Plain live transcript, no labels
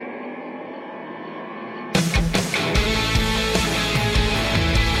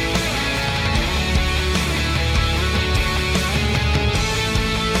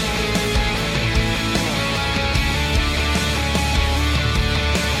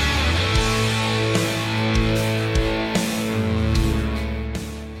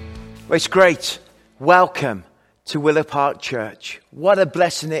Well, it's great. Welcome to Willow Park Church. What a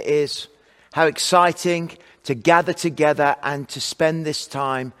blessing it is. How exciting to gather together and to spend this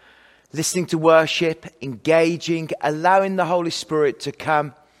time listening to worship, engaging, allowing the Holy Spirit to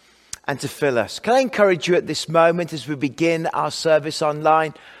come and to fill us. Can I encourage you at this moment as we begin our service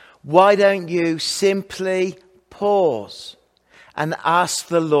online? Why don't you simply pause and ask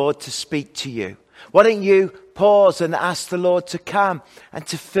the Lord to speak to you? Why don't you pause and ask the Lord to come and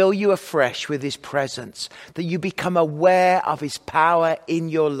to fill you afresh with His presence, that you become aware of His power in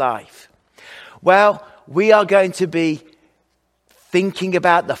your life? Well, we are going to be thinking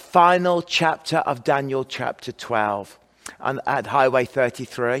about the final chapter of Daniel chapter 12 at Highway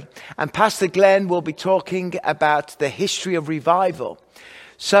 33. And Pastor Glenn will be talking about the history of revival.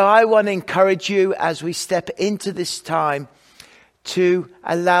 So I want to encourage you as we step into this time to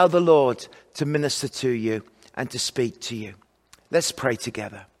allow the Lord to minister to you and to speak to you. Let's pray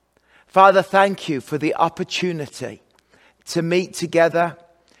together. Father, thank you for the opportunity to meet together,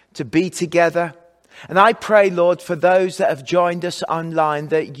 to be together. And I pray, Lord, for those that have joined us online,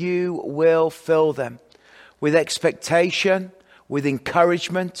 that you will fill them with expectation, with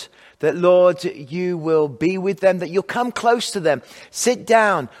encouragement, that, Lord, you will be with them, that you'll come close to them, sit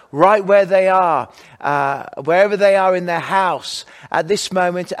down right where they are, wherever they are in their house at this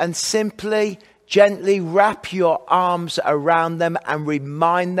moment, and simply, gently wrap your arms around them and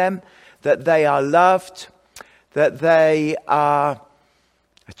remind them that they are loved, that they are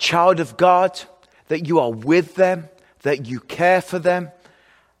a child of God, that you are with them, that you care for them.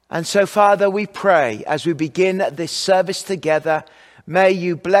 And so, Father, we pray as we begin this service together, may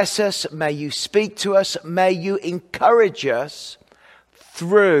you bless us, may you speak to us, may you encourage us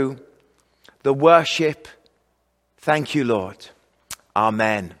through the worship. Thank you, Lord.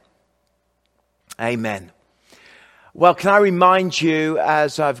 Amen. Amen. Well, can I remind you,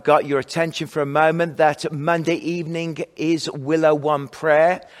 as I've got your attention for a moment, that Monday evening is Willow One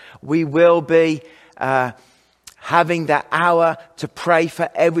Prayer. We will be having that hour to pray for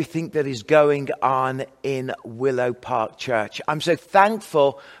everything that is going on in Willow Park Church. I'm so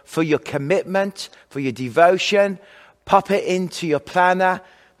thankful for your commitment, for your devotion. Pop it into your planner,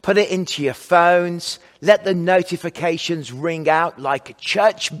 put it into your phones. Let the notifications ring out like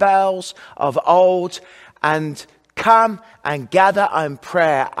church bells of old, and come and gather in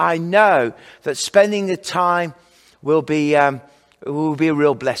prayer. I know that spending the time will be a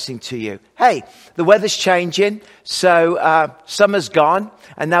real blessing to you. Hey, the weather's changing, so summer's gone,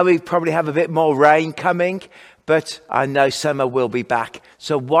 and now we probably have a bit more rain coming, but I know summer will be back.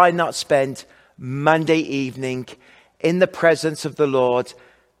 So why not spend Monday evening in the presence of the Lord,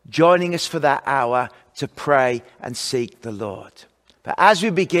 joining us for that hour to pray and seek the Lord. But as we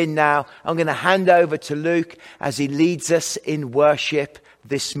begin now, I'm going to hand over to Luke as he leads us in worship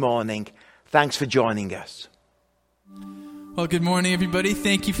this morning. Thanks for joining us. Well, good morning, everybody.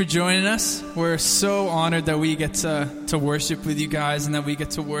 Thank you for joining us. We're so honored that we get to worship with you guys and that we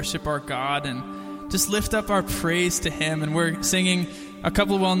get to worship our God and just lift up our praise to Him. And we're singing a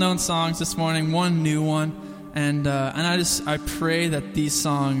couple of well-known songs this morning, one new one. And I pray that these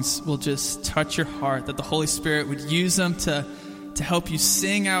songs will just touch your heart, that the Holy Spirit would use them to help you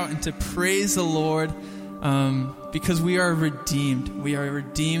sing out and to praise the Lord, because we are redeemed. We are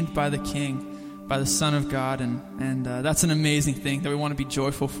redeemed by the King, by the Son of God, and that's an amazing thing that we want to be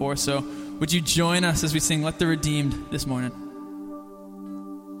joyful for. So would you join us as we sing Let the Redeemed this morning?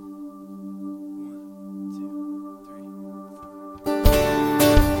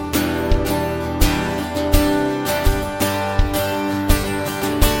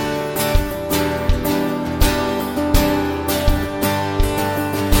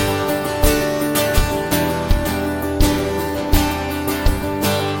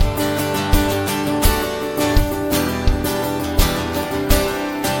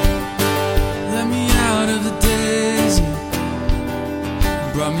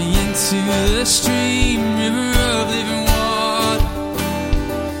 Say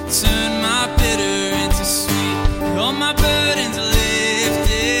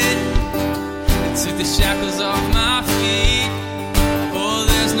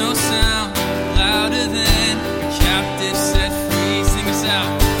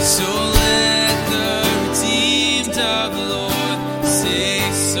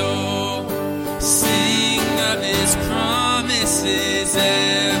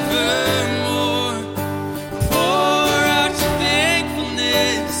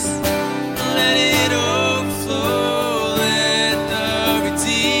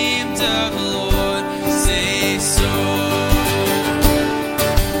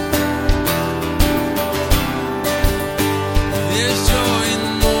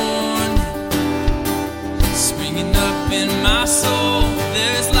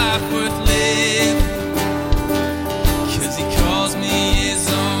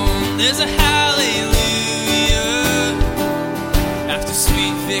there's a hallelujah after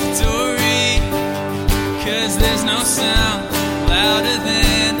sweet victory. 'Cause there's no sound louder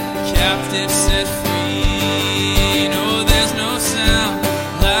than captives set free. No, there's no sound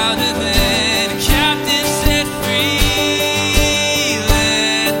louder than captives set free.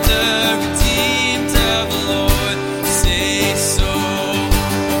 Let the redeemed of the Lord say so.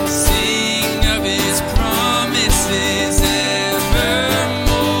 Sing of his promises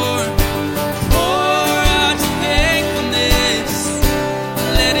evermore. Pour out your thankfulness,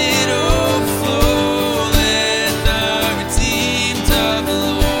 let it overflow. Let the redeemed of the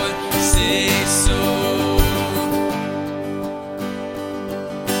Lord say so.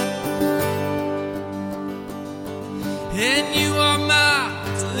 And you are my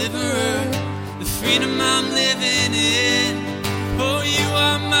deliverer, the freedom I'm living in. Oh, you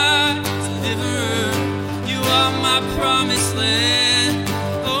are my deliverer, you are my promised land.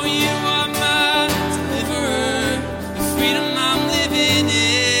 Oh, you are my deliverer, the freedom I'm living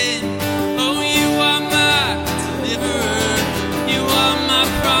in. Oh, you are my deliverer, you are my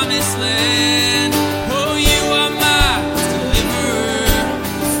promised land. Oh, you are my deliverer,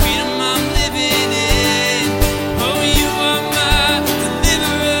 the freedom I'm living in. Oh, you are my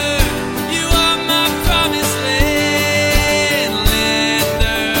deliverer, you are my promised land. Let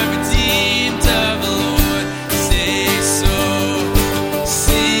the redeemed of the Lord say so.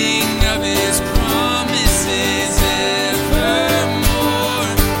 Sing of his promises evermore.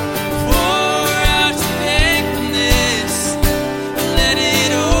 Pour out your thankfulness, let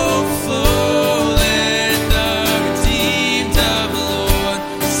it overflow. Let the redeemed of the Lord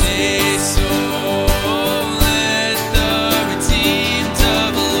say so. Let the redeemed of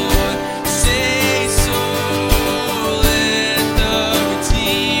the Lord say so. Let the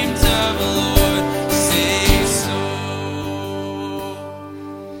redeemed of the Lord say so.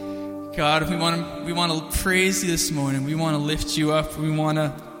 God, we want to praise you this morning. We want to lift you up. We want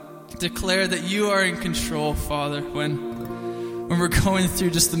to declare that you are in control, Father. When we're going through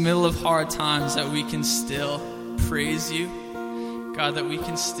just the middle of hard times, that we can still praise you. God, that we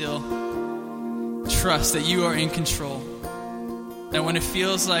can still trust that you are in control. That when it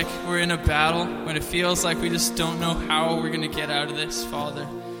feels like we're in a battle, when it feels like we just don't know how we're going to get out of this, Father,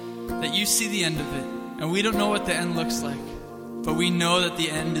 that you see the end of it. And we don't know what the end looks like, but we know that the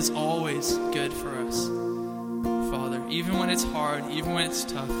end is always good for us, Father. Even when it's hard, even when it's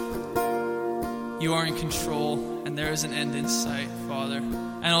tough, you are in control, and there is an end in sight, Father.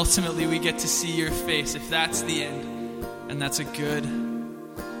 And ultimately, we get to see your face, if that's the end. And that's a good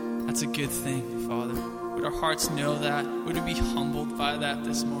thing, Father. Would our hearts know that? Would we be humbled by that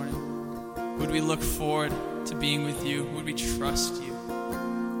this morning? Would we look forward to being with you? Would we trust you?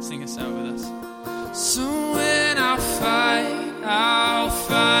 Sing us out with us. So when I'll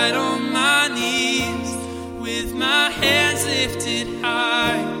fight on my knees with my hands lifted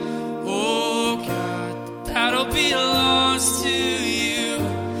high. Oh God, the battle belongs to you,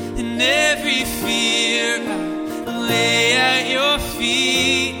 and every fear I lay at your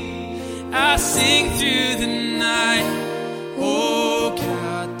feet. I sing through the night. Oh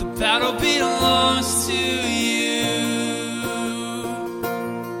God, the battle belongs to you.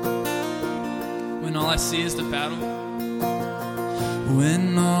 When all I see is the battle,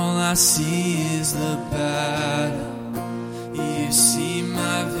 when all I see is the battle, you see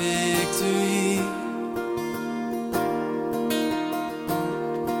my victory.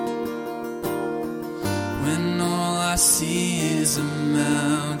 When all I see is a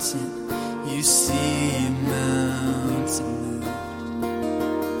mountain, you see a mountain moved.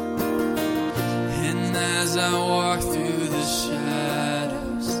 And as I walk through the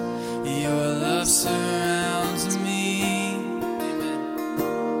shadows, your love surrounds me. Amen.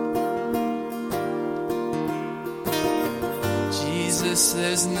 Jesus,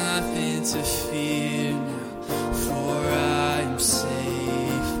 there's nothing to fear now, for I am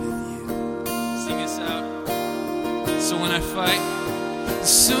safe with you. Sing us out. So when I fight,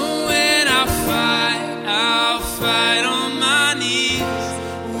 I'll fight on my knees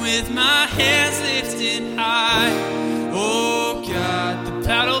with my hands lifted high. Oh God, the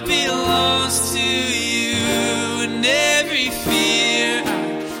battle belongs to you, and every fear I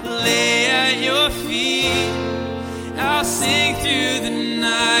lay at your feet. I'll sing through the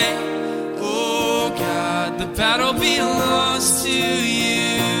night. Oh God, the battle belongs to you.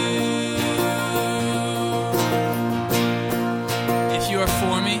 If you are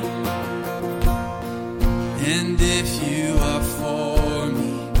for me, and if you are for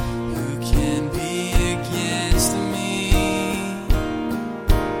me, who can be against me?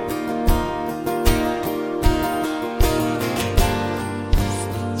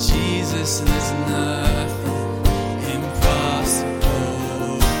 Jesus, nothing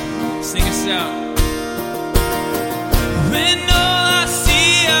impossible. Sing us out. When all I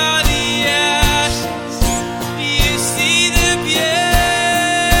see are the ashes, you see the beauty.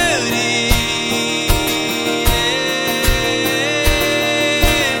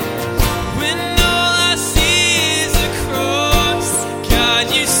 When all I see is a cross, God,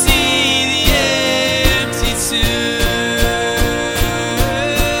 you see the empty tomb.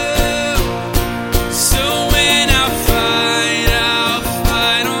 So when I fight, I'll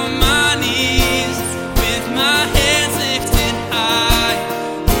fight on my knees with my hands lifted high.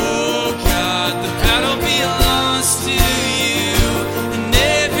 Oh God, the battle belongs to you, and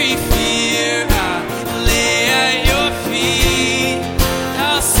every fear I lay at your feet.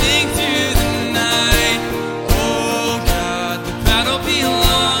 I'll sing through the night. Oh God, the battle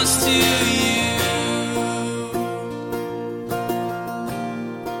belongs to you.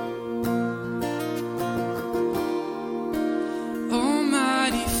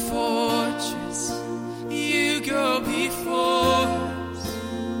 Almighty fortress, you go before us.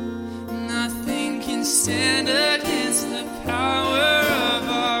 Nothing can stand against the power of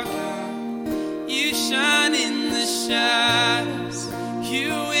our God. You shine in the shadows, you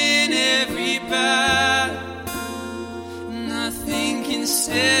win every battle. Nothing can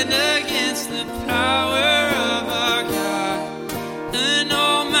stand against the power of our God. An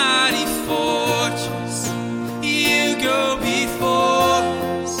almighty fortress, you go before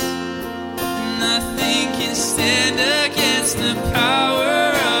us. Nothing can stand against the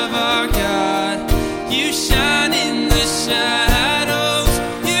power of our God. You shine in the shadows,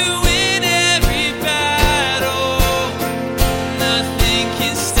 you win every battle. Nothing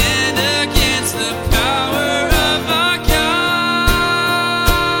can stand against the power of our God.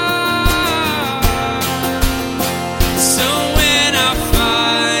 So when I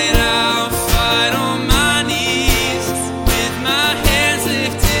fight, I'll fight on my knees with my hands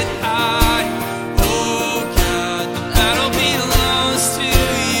lifted high. Oh God, the battle belongs to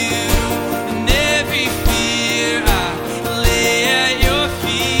you, and every fear I lay at your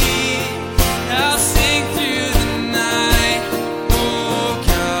feet. I'll sing through the night. Oh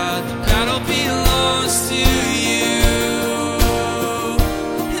God, the battle belongs to you.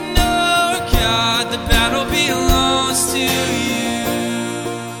 And oh God, the battle belongs to you.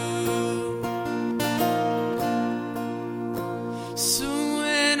 So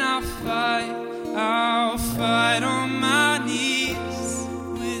when I fight, I'll fight on my knees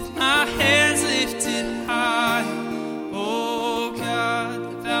with my hands lifted high. Oh God,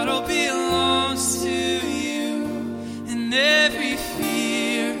 the battle belongs to you, and every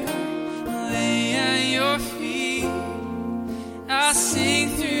fear I lay at your feet. I sing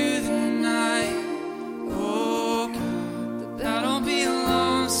through the night. Oh God, the battle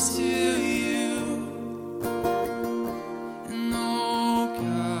belongs to you. And oh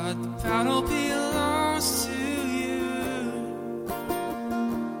God, the battle belongs to you.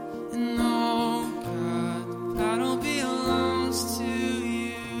 And oh God, the battle belongs to you.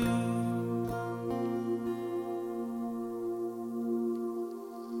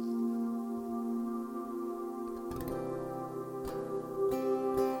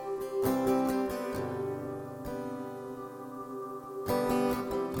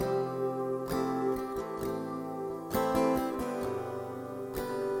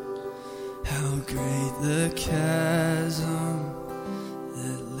 How great the chasm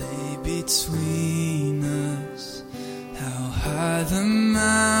that lay between us. How high the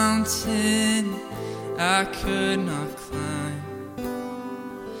mountain I could not climb.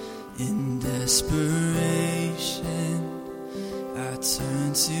 In desperation, I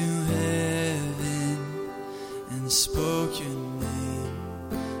turned to heaven and spoke your name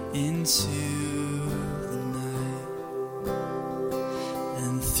into the night.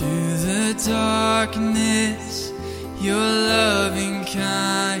 And through the darkness, your loving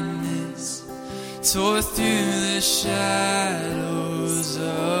kindness tore through the shadows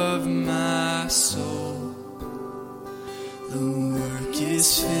of my soul. The work is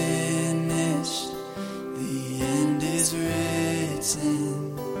finished, the end is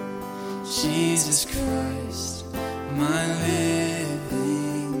written. Jesus Christ, my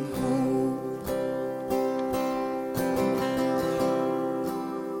living hope.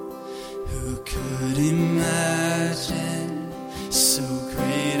 Who could imagine so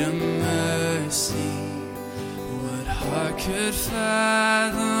great a mercy? What heart could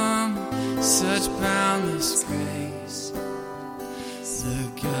fathom such boundless grace? The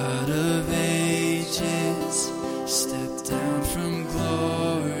God of ages stepped down from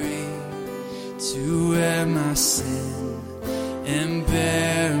glory to wear my sin and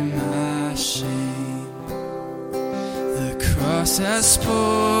bear my cross has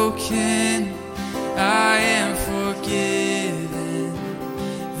spoken, I am forgiven.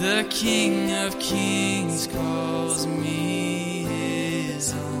 The King of Kings calls me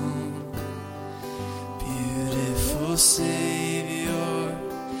his own. Beautiful Savior,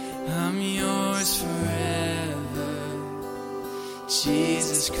 I'm yours forever.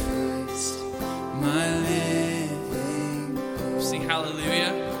 Jesus Christ, my living hope. Sing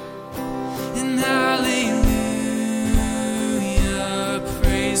hallelujah. And hallelujah,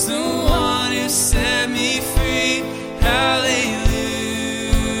 praise the one who set me free. Hallelujah,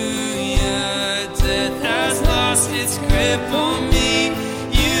 death has lost its grip on me.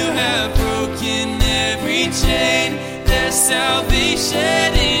 You have broken every chain. There's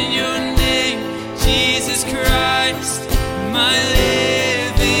salvation in your name, Jesus Christ, my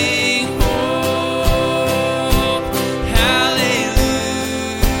living hope. Hallelujah,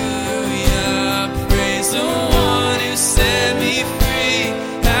 praise the one who set me free.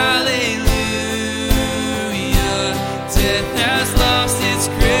 Hallelujah, death has lost its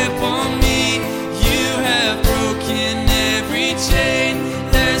grip on me. You have broken every chain.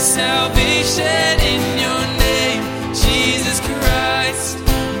 There's salvation in your name, Jesus Christ,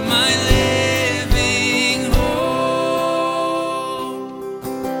 my living hope.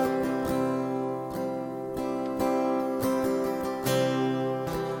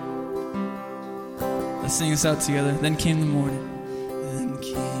 Let's sing this out together. Then came the morning. Then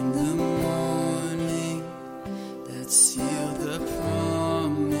came the morning that sealed the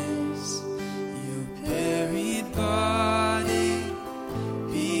promise. Your buried body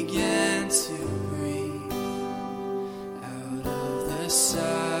began to breathe. Out of the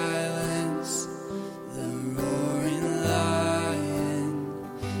silence, the roaring lion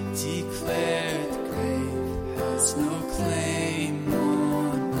declared the grave has no claim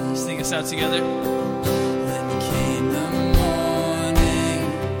on me. Sing us out together. Then came the morning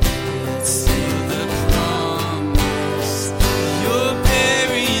that sealed the promise. Your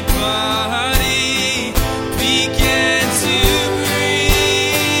buried body began to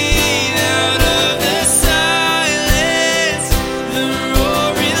breathe. Out of the silence, the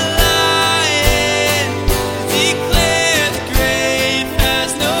roaring lion declared the grave has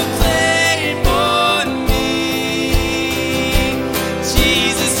no claim on me.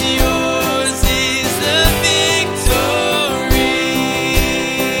 Jesus, yours is the victory.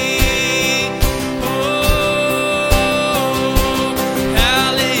 Oh,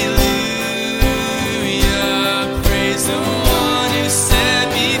 hallelujah, praise the one who set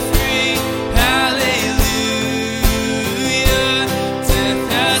me free. Hallelujah, death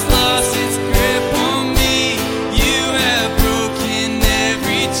has lost its grip on me. You have broken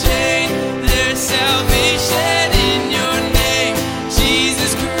every chain. There's salvation in your name,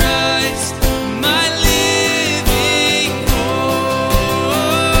 Jesus Christ, my living hope.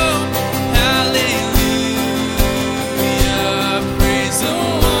 Hallelujah, praise the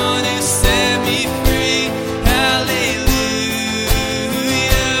one who set me free. Hallelujah,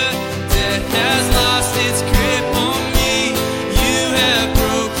 death has lost its grip on me. You have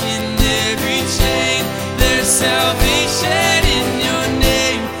broken every chain. There's salvation in your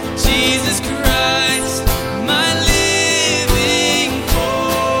name, Jesus Christ, my living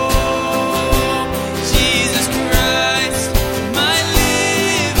hope. Jesus Christ, my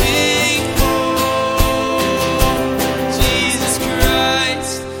living hope. Jesus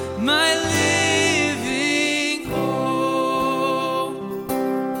Christ, my living hope.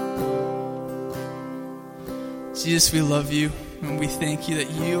 Jesus, we love you, and we thank you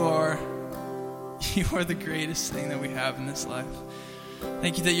that you are the greatest thing that we have in this life.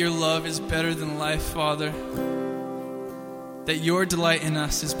 Thank you that your love is better than life, Father. That your delight in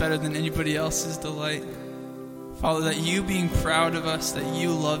us is better than anybody else's delight. Father, that you being proud of us, that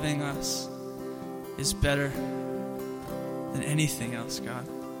you loving us is better than anything else, God.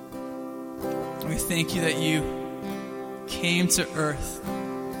 And we thank you that you came to earth,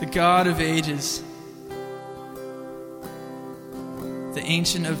 the God of ages, the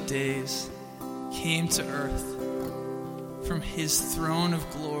Ancient of Days, came to earth from his throne of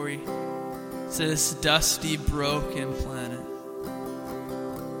glory to this dusty, broken planet.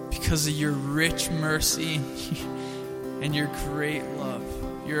 Because of your rich mercy and your great love,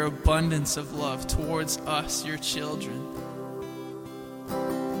 your abundance of love towards us, your children.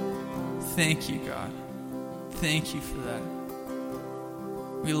 Thank you, God. Thank you for that.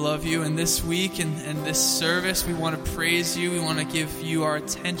 We love you, and this week and this service, we want to praise you. We want to give you our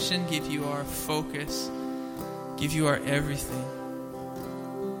attention, give you our focus, give you our everything.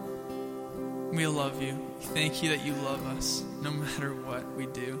 We love you. Thank you that you love us no matter what we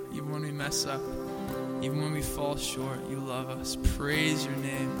do, even when we mess up. Even when we fall short, you love us. Praise your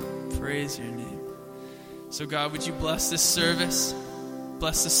name. Praise your name. So God, would you bless this service?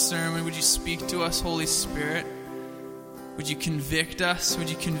 Bless this sermon. Would you speak to us, Holy Spirit? Would you convict us? Would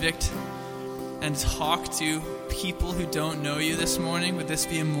you convict and talk to people who don't know you this morning? Would this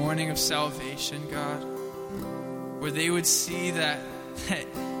be a morning of salvation, God? Where they would see that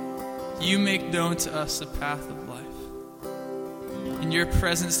you make known to us the path of life. In your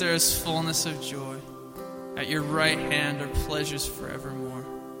presence there is fullness of joy. At your right hand are pleasures forevermore.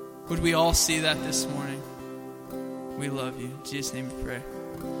 Would we all see that this morning? We love you. In Jesus' name we pray.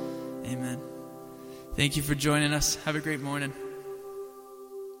 Amen. Thank you for joining us. Have a great morning.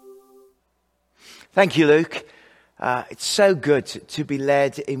 Thank you, Luke. It's so good to be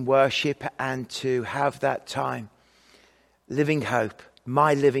led in worship and to have that time. Living hope,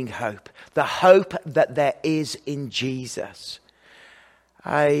 my living hope, the hope that there is in Jesus.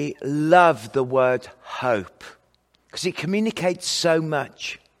 I love the word hope because it communicates so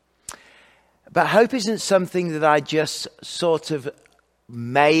much. But hope isn't something that I just sort of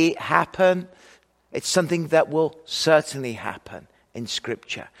may happen. It's something that will certainly happen in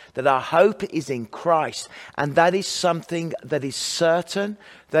Scripture. That our hope is in Christ. And that is something that is certain.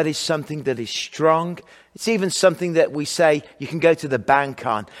 That is something that is strong. It's even something that we say you can go to the bank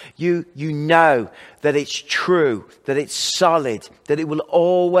on. You know that it's true, that it's solid, that it will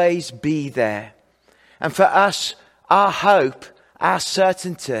always be there. And for us, our hope, our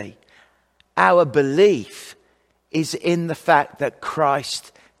certainty, our belief is in the fact that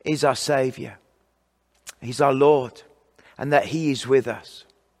Christ is our Saviour. He's our Lord, and that He is with us.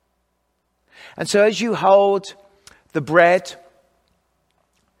 And so as you hold the bread,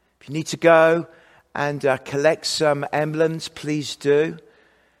 if you need to go and collect some emblems, please do.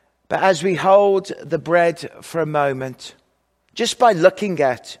 But as we hold the bread for a moment, just by looking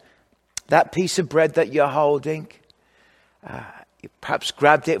at that piece of bread that you're holding, you perhaps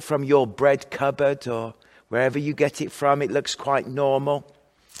grabbed it from your bread cupboard or wherever you get it from. It looks quite normal.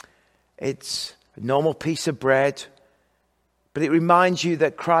 It's a normal piece of bread, but it reminds you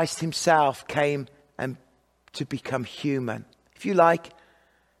that Christ Himself came to become human. If you like,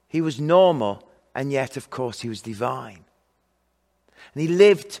 He was normal, and yet, of course, He was divine. And He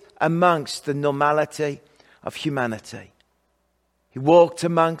lived amongst the normality of humanity. He walked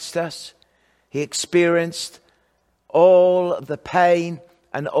amongst us. He experienced all the pain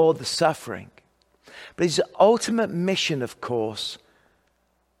and all the suffering. But His ultimate mission, of course,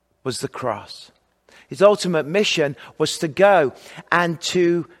 was the cross. His ultimate mission was to go and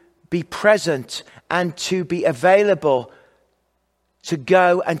to be present and to be available to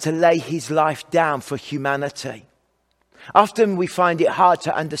go and to lay His life down for humanity. Often we find it hard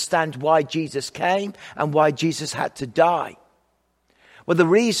to understand why Jesus came and why Jesus had to die. Well, the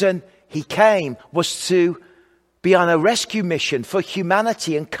reason He came was to be on a rescue mission for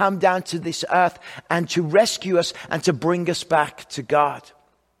humanity and come down to this earth and to rescue us and to bring us back to God.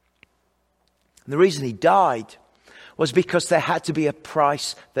 And the reason He died was because there had to be a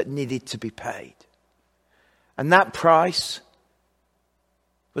price that needed to be paid. And that price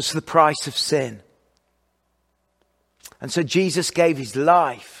was the price of sin. And so Jesus gave His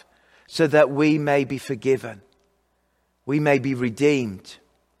life so that we may be forgiven. We may be redeemed.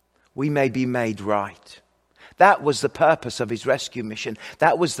 We may be made right. That was the purpose of His rescue mission.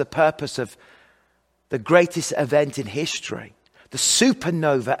 That was the purpose of the greatest event in history. The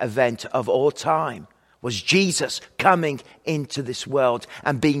supernova event of all time was Jesus coming into this world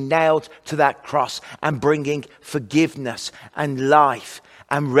and being nailed to that cross and bringing forgiveness and life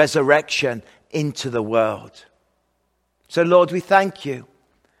and resurrection into the world. So Lord, we thank You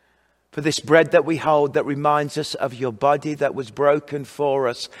for this bread that we hold that reminds us of Your body that was broken for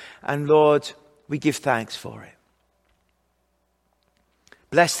us. And Lord, we give thanks for it.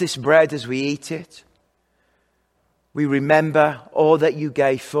 Bless this bread as we eat it. We remember all that You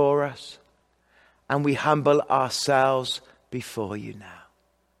gave for us. And we humble ourselves before You now.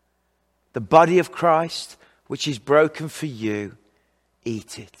 The body of Christ, which is broken for you,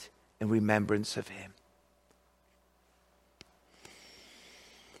 eat it in remembrance of Him.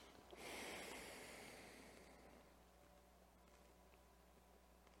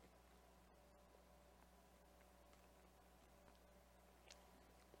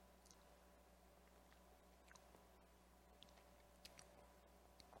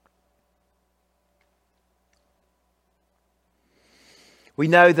 We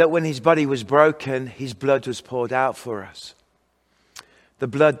know that when His body was broken, His blood was poured out for us. The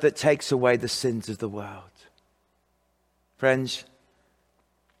blood that takes away the sins of the world. Friends,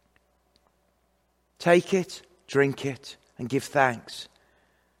 take it, drink it, and give thanks.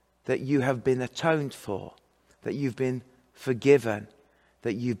 that you have been atoned for, that you've been forgiven,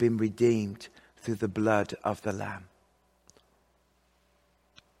 that you've been redeemed through the blood of the Lamb.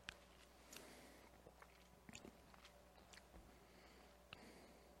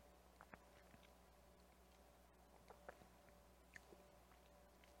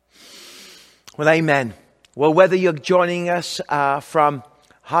 Well, amen. Well, whether you're joining us from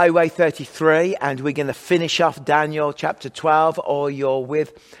Highway 33, and we're going to finish off Daniel chapter 12, or you're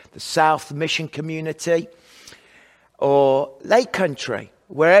with the South Mission Community, or Lake Country,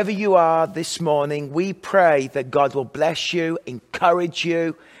 wherever you are this morning, we pray that God will bless you, encourage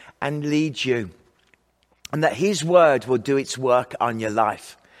you, and lead you, and that His word will do its work on your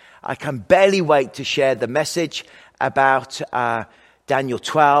life. I can barely wait to share the message about Daniel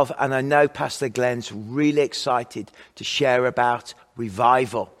 12, and I know Pastor Glenn's really excited to share about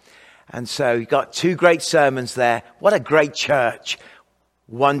revival. And so you've got two great sermons there. What a great church.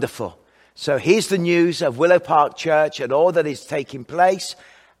 Wonderful. So here's the news of Willow Park Church and all that is taking place.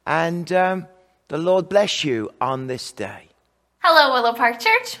 And the Lord bless you on this day. Hello, Willow Park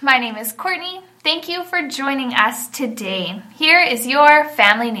Church. My name is Courtney. Thank you for joining us today. Here is your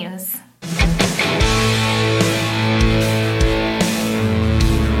family news.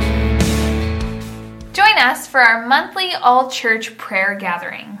 Join us for our monthly all-church prayer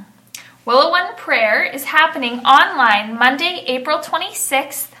gathering. Willow One Prayer is happening online Monday, April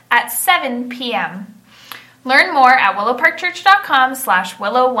 26th at 7 p.m. Learn more at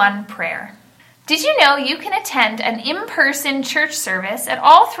willowparkchurch.com/willow1prayer. Did you know you can attend an in-person church service at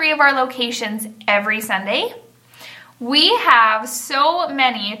all 3 of our locations every Sunday? We have so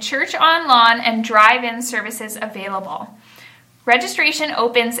many church on lawn and drive-in services available. Registration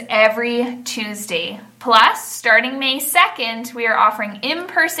opens every Tuesday. Plus, starting May 2nd, we are offering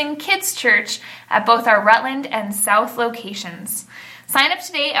in-person kids' church at both our Rutland and South locations. Sign up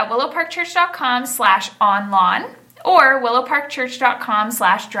today at willowparkchurch.com/onlawn or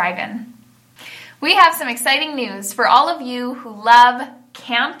willowparkchurch.com/drive-in. We have some exciting news for all of you who love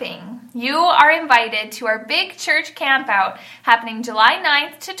camping. You are invited to our big church campout happening July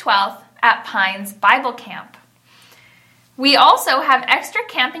 9th to 12th at Pines Bible Camp. We also have extra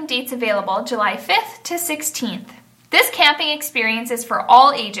camping dates available July 5th to 16th. This camping experience is for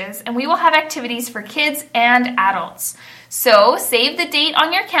all ages, and we will have activities for kids and adults. So save the date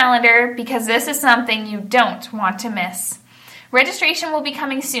on your calendar because this is something you don't want to miss. Registration will be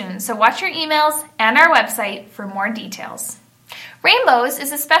coming soon, so watch your emails and our website for more details. Rainbows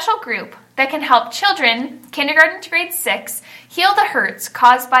is a special group that can help children, kindergarten to grade 6, heal the hurts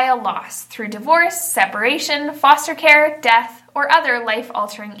caused by a loss through divorce, separation, foster care, death, or other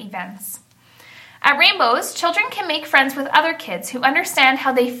life-altering events. At Rainbows, children can make friends with other kids who understand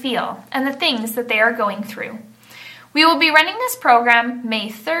how they feel and the things that they are going through. We will be running this program May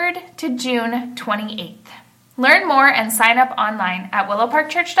 3rd to June 28th. Learn more and sign up online at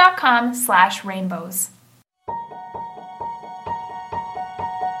willowparkchurch.com/rainbows.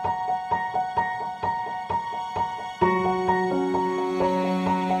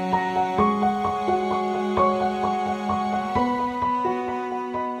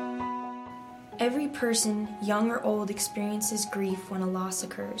 Every person, young or old, experiences grief when a loss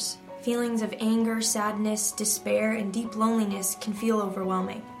occurs. Feelings of anger, sadness, despair, and deep loneliness can feel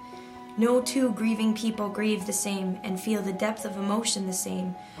overwhelming. No two grieving people grieve the same and feel the depth of emotion the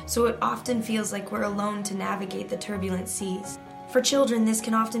same, so it often feels like we're alone to navigate the turbulent seas. For children, this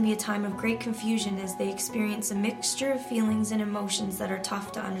can often be a time of great confusion as they experience a mixture of feelings and emotions that are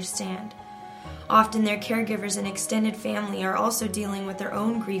tough to understand. Often their caregivers and extended family are also dealing with their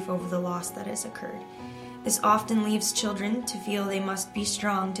own grief over the loss that has occurred. This often leaves children to feel they must be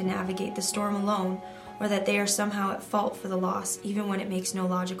strong to navigate the storm alone, or that they are somehow at fault for the loss, even when it makes no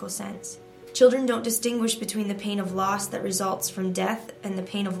logical sense. Children don't distinguish between the pain of loss that results from death and the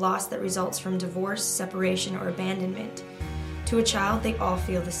pain of loss that results from divorce, separation, or abandonment. To a child, they all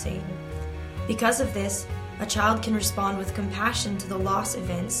feel the same. Because of this, a child can respond with compassion to the loss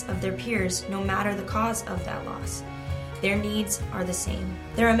events of their peers, no matter the cause of that loss. Their needs are the same.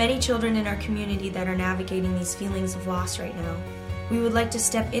 There are many children in our community that are navigating these feelings of loss right now. We would like to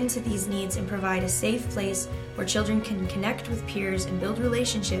step into these needs and provide a safe place where children can connect with peers and build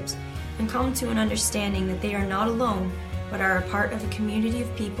relationships and come to an understanding that they are not alone, but are a part of a community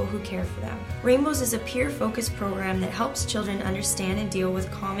of people who care for them. Rainbows is a peer-focused program that helps children understand and deal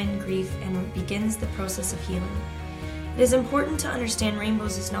with common grief and begins the process of healing. It is important to understand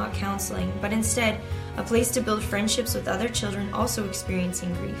Rainbows is not counseling, but instead a place to build friendships with other children also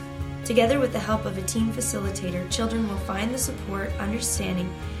experiencing grief. Together with the help of a team facilitator, children will find the support, understanding,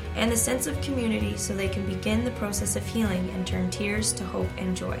 and the sense of community so they can begin the process of healing and turn tears to hope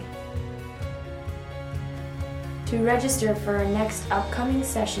and joy. To register for our next upcoming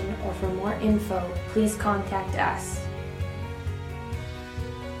session or for more info, please contact us.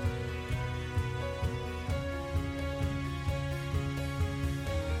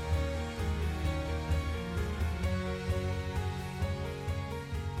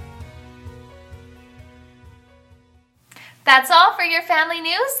 That's all for your family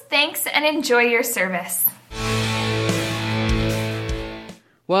news. Thanks and enjoy your service.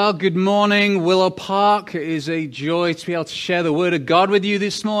 Well, good morning, Willow Park. It is a joy to be able to share the Word of God with you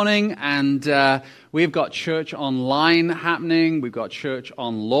this morning. And we've got church online happening. We've got church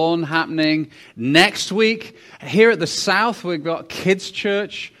on lawn happening. Next week, here at the South, we've got kids'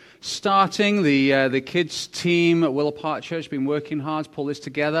 church starting. The kids team at Willow Park Church have been working hard to pull this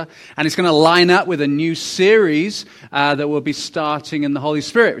together. And it's going to line up with a new series that will be starting in the Holy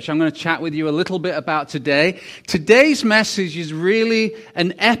Spirit, which I'm going to chat with you a little bit about today. Today's message is really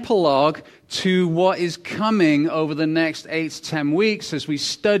an epilogue to what is coming over the next 8 to 10 weeks as we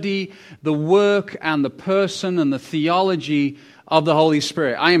study the work and the person and the theology of the Holy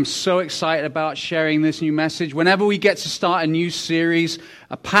Spirit. I am so excited about sharing this new message. Whenever we get to start a new series,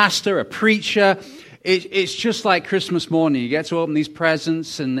 a pastor, a preacher, it's just like Christmas morning. You get to open these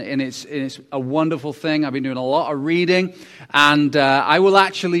presents, and it's a wonderful thing. I've been doing a lot of reading, and I will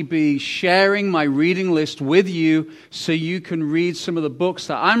actually be sharing my reading list with you so you can read some of the books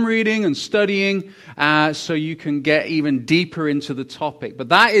that I'm reading and studying, so you can get even deeper into the topic. But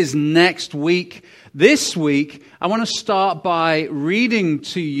that is next week. This week, I want to start by reading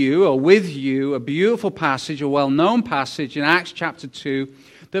to you, or with you, a beautiful passage, a well-known passage in Acts chapter 2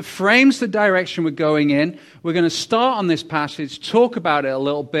 that frames the direction we're going in. We're going to start on this passage, talk about it a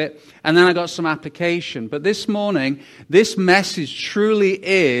little bit, and then I got some application. But this morning, this message truly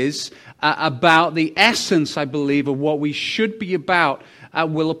is about the essence, I believe, of what we should be about at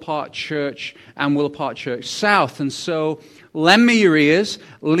Willow Park Church and Willow Park Church South. And so lend me your ears,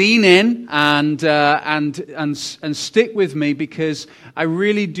 lean in, and stick with me, because I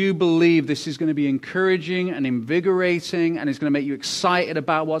really do believe this is going to be encouraging and invigorating, and it's going to make you excited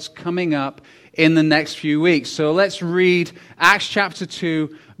about what's coming up in the next few weeks. So let's read Acts chapter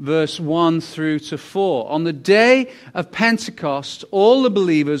 2, verse 1 through to 4. On the day of Pentecost, all the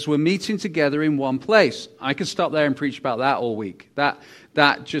believers were meeting together in one place. I could stop there and preach about that all week. That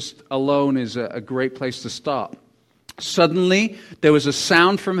just alone is a great place to start. Suddenly, there was a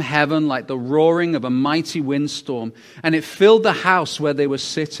sound from heaven like the roaring of a mighty windstorm, and it filled the house where they were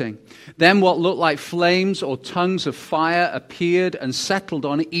sitting. Then what looked like flames or tongues of fire appeared and settled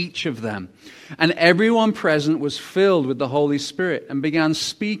on each of them. And everyone present was filled with the Holy Spirit and began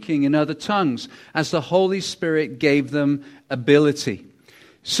speaking in other tongues as the Holy Spirit gave them ability.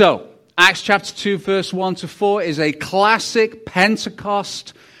 So, Acts chapter 2, verse 1 to 4 is a classic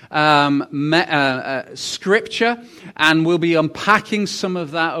Pentecost scripture, and we'll be unpacking some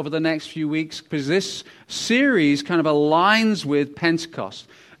of that over the next few weeks, because this series kind of aligns with Pentecost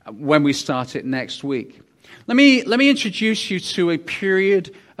when we start it next week. Let me introduce you to a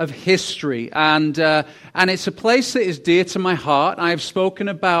period of history, and it's a place that is dear to my heart. I have spoken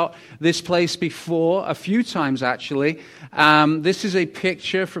about this place before, a few times actually. This is a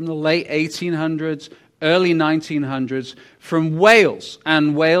picture from the late 1800s, early 1900s, from Wales.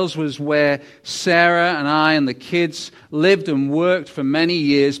 And Wales was where Sarah and I and the kids lived and worked for many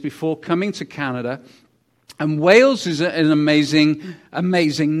years before coming to Canada. And Wales is an amazing,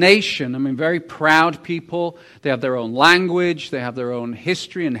 amazing nation. I mean, very proud people. They have their own language. They have their own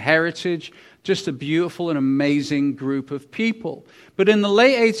history and heritage. Just a beautiful and amazing group of people. But in the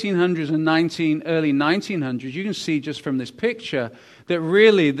late 1800s and early 1900s, you can see just from this picture that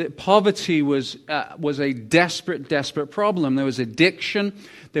really that poverty was a desperate, desperate problem. There was addiction.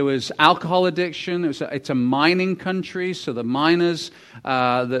 There was alcohol addiction. It's a mining country, so the miners,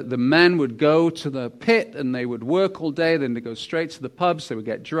 the men would go to the pit and they would work all day. Then they'd go straight to the pubs. They would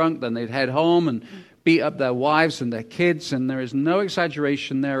get drunk. Then they'd head home and beat up their wives and their kids, and there is no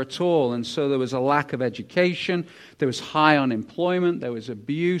exaggeration there at all. And so there was a lack of education, there was high unemployment, there was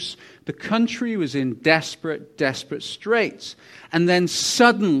abuse. The country was in desperate, desperate straits. And then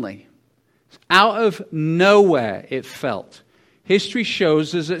suddenly, out of nowhere, it felt, history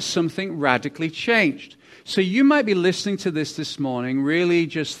shows us that something radically changed. So you might be listening to this morning, really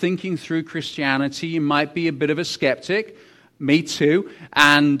just thinking through Christianity. You might be a bit of a skeptic. Me too.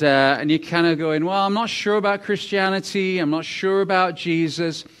 And you're kind of going, well, I'm not sure about Christianity. I'm not sure about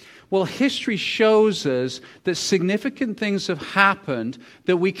Jesus. Well, history shows us that significant things have happened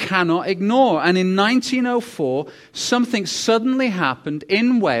that we cannot ignore. And in 1904, something suddenly happened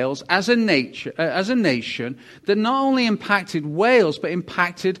in Wales as a nation that not only impacted Wales, but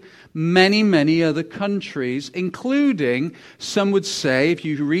impacted many, many other countries, including, some would say, if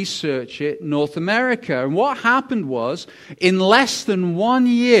you research it, North America. And what happened was, in less than 1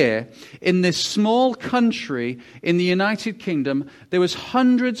 year, in this small country in the United Kingdom, there was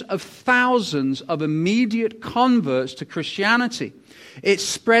hundreds of thousands of immediate converts to Christianity. It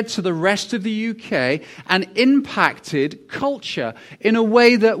spread to the rest of the UK and impacted culture in a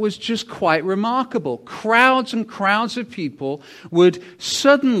way that was just quite remarkable. Crowds and crowds of people would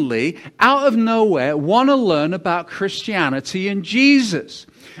suddenly, out of nowhere, want to learn about Christianity and Jesus.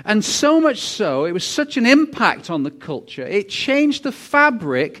 And so much so, it was such an impact on the culture, it changed the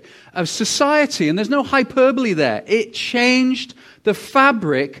fabric of society. And there's no hyperbole there. It changed the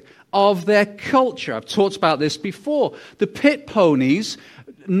fabric of their culture. I've talked about this before. The pit ponies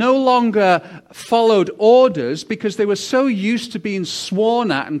no longer followed orders because they were so used to being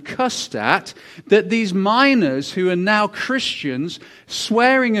sworn at and cussed at that these miners who are now Christians,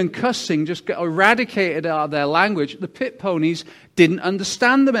 swearing and cussing just got eradicated out of their language. The pit ponies didn't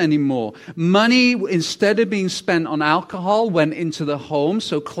understand them anymore. Money, instead of being spent on alcohol, went into the home.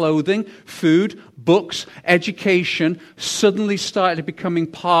 So clothing, food, books, education suddenly started becoming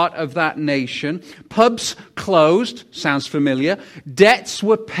part of that nation. Pubs closed, sounds familiar. Debts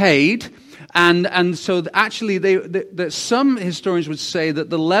were paid. And so actually, some historians would say that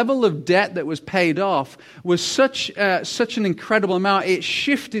the level of debt that was paid off was such an incredible amount, it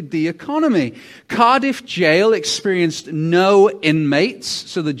shifted the economy. Cardiff jail experienced no inmates,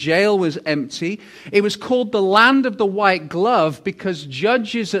 so the jail was empty. It was called the Land of the White Glove because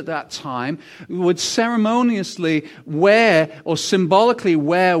judges at that time would ceremoniously wear or symbolically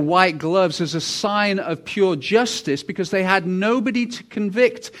wear white gloves as a sign of pure justice because they had nobody to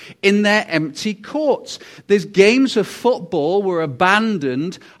convict in their empty courts. These games of football were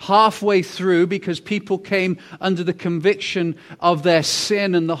abandoned halfway through because people came under the conviction of their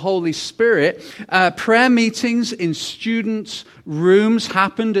sin and the Holy Spirit. Prayer meetings in students' rooms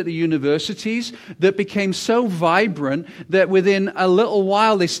happened at the universities that became so vibrant that within a little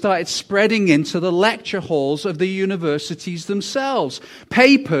while they started spreading into the lecture halls of the universities themselves.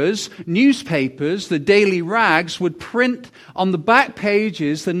 Newspapers, the daily rags would print on the back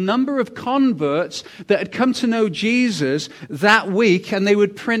pages the number of converts that had come to know Jesus that week, and they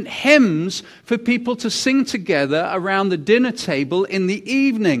would print hymns for people to sing together around the dinner table in the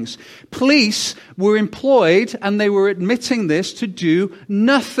evenings. Police were employed, and they were admitting this, to do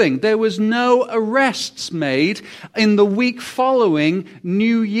nothing. There was no arrests made in the week following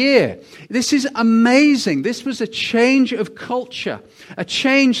New Year. This is amazing. This was a change of culture. A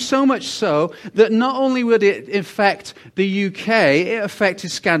change so much so that not only would it affect the UK, it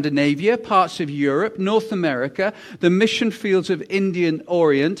affected Scandinavia, parts of Europe, North America, the mission fields of Indian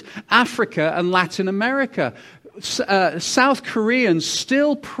Orient, Africa, and Latin America. South Koreans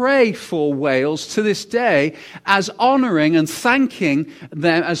still pray for Wales to this day as honoring and thanking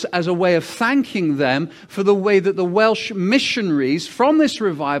them, as a way of thanking them for the way that the Welsh missionaries from this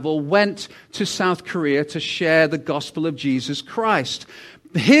revival went to South Korea to share the gospel of Jesus Christ.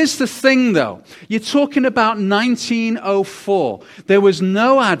 Here's the thing, though. You're talking about 1904. There was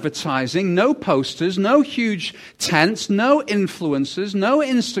no advertising, no posters, no huge tents, no influencers, no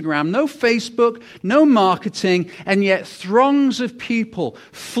Instagram, no Facebook, no marketing, and yet throngs of people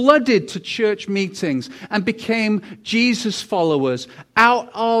flooded to church meetings and became Jesus followers out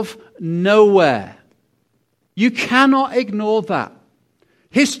of nowhere. You cannot ignore that.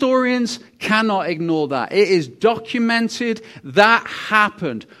 Historians cannot ignore that. It is documented. That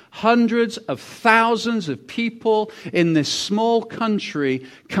happened. Hundreds of thousands of people in this small country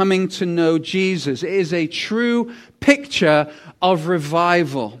coming to know Jesus. It is a true picture of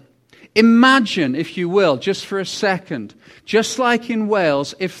revival. Imagine, if you will, just for a second, just like in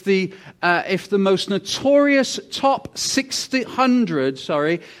Wales, if the most notorious top 600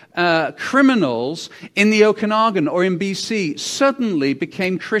 criminals in the Okanagan or in BC suddenly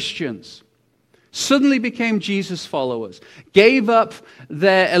became Christians, suddenly became Jesus followers, gave up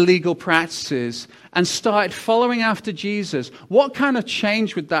their illegal practices and started following after Jesus, what kind of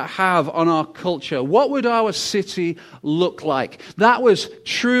change would that have on our culture? What would our city look like? That was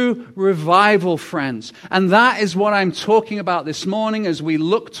true revival, friends. And that is what I'm talking about this morning as we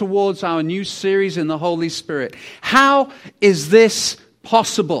look towards our new series in the Holy Spirit. How is this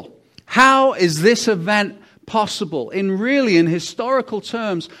possible? How is this event possible in historical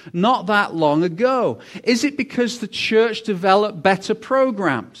terms not that long ago? Is it because the church developed better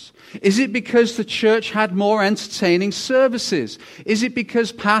programs? Is it because the church had more entertaining services? Is it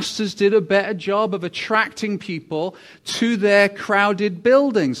because pastors did a better job of attracting people to their crowded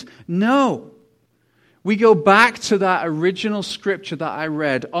buildings? No. We go back to that original scripture that I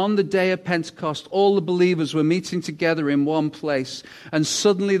read. On the day of Pentecost, all the believers were meeting together in one place, and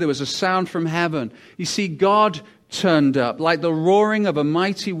suddenly there was a sound from heaven. You see, God turned up like the roaring of a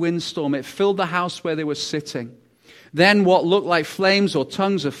mighty windstorm. It filled the house where they were sitting. Then what looked like flames or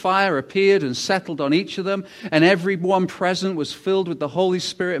tongues of fire appeared and settled on each of them, and everyone present was filled with the Holy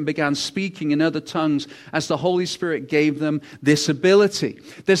Spirit and began speaking in other tongues as the Holy Spirit gave them this ability.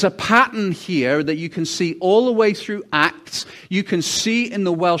 There's a pattern here that you can see all the way through Acts. You can see in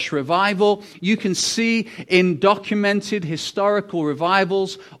the Welsh revival. You can see in documented historical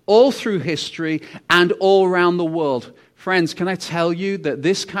revivals all through history and all around the world. Friends, can I tell you that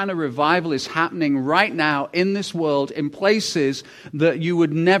this kind of revival is happening right now in this world in places that you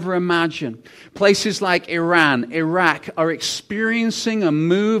would never imagine. Places like Iran, Iraq are experiencing a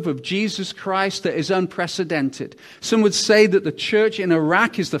move of Jesus Christ that is unprecedented. Some would say that the church in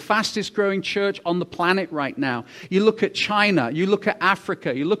Iraq is the fastest growing church on the planet right now. You look at China, you look at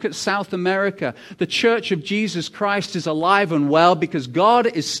Africa, you look at South America. The church of Jesus Christ is alive and well because God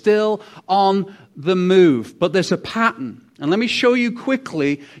is still on the move. But there's a pattern. And let me show you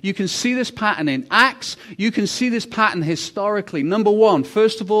quickly. You can see this pattern in Acts. You can see this pattern historically. Number one,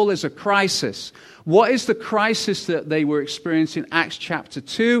 first of all, there's a crisis. What is the crisis that they were experiencing in Acts chapter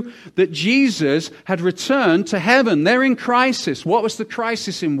 2? That Jesus had returned to heaven. They're in crisis. What was the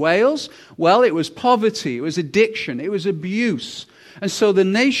crisis in Wales? Well, it was poverty. It was addiction. It was abuse. And so the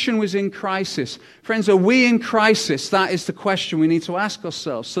nation was in crisis. Friends, are we in crisis? That is the question we need to ask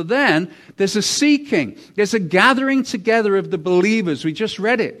ourselves. So then, there's a seeking. There's a gathering together of the believers. We just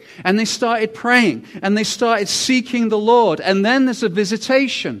read it. And they started praying. And they started seeking the Lord. And then there's a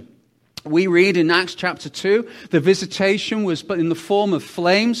visitation. We read in Acts chapter 2, the visitation was in the form of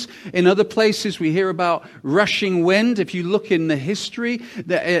flames. In other places, we hear about rushing wind. If you look in the history,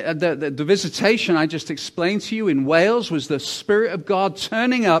 the visitation I just explained to you in Wales was the Spirit of God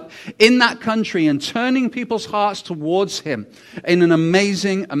turning up in that country and turning people's hearts towards Him in an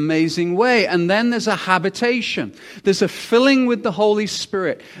amazing, amazing way. And then there's a habitation. There's a filling with the Holy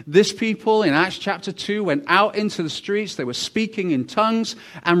Spirit. This people in Acts chapter 2 went out into the streets. They were speaking in tongues,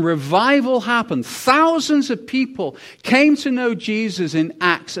 and revival happened. Thousands of people came to know Jesus in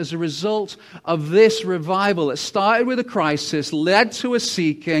Acts as a result of this revival. It started with a crisis, led to a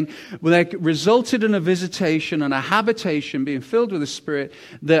seeking, that resulted in a visitation and a habitation, being filled with the Spirit,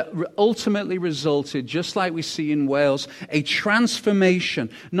 that ultimately resulted, just like we see in Wales, a transformation.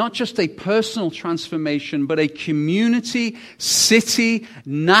 Not just a personal transformation, but a community, city,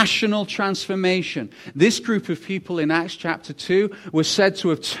 national transformation. This group of people in Acts chapter 2 was said to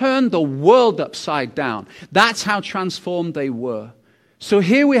have turned the world upside down. That's how transformed they were. So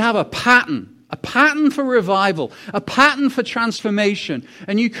here we have a pattern for revival, a pattern for transformation.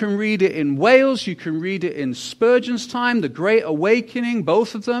 And you can read it in Wales, you can read it in Spurgeon's time, the Great Awakening,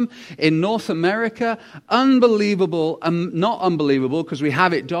 both of them in North America. Unbelievable, not unbelievable because we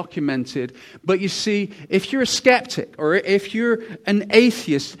have it documented. But you see, if you're a skeptic or if you're an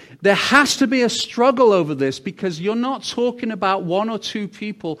atheist, there has to be a struggle over this, because you're not talking about one or two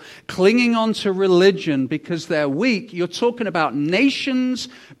people clinging on to religion because they're weak. You're talking about nations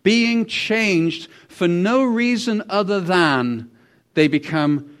being changed for no reason other than they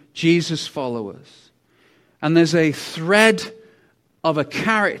become Jesus followers. And there's a thread of a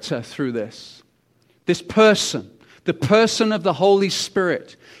character through this. This person, the person of the Holy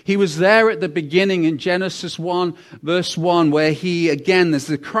Spirit. He was there at the beginning in Genesis 1, verse 1, where there's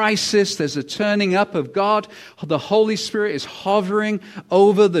the crisis, there's a turning up of God. The Holy Spirit is hovering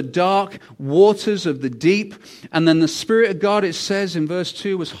over the dark waters of the deep. And then the Spirit of God, it says in verse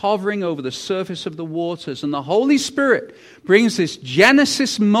 2, was hovering over the surface of the waters. And the Holy Spirit brings this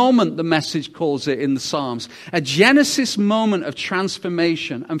Genesis moment, the Message calls it in the Psalms. A Genesis moment of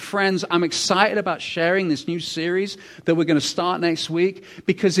transformation. And friends, I'm excited about sharing this new series that we're going to start next week,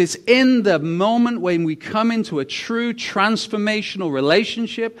 because it's in the moment when we come into a true transformational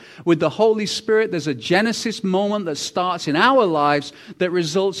relationship with the Holy Spirit. There's a Genesis moment that starts in our lives that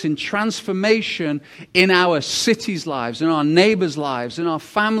results in transformation in our cities' lives, in our neighbors' lives, in our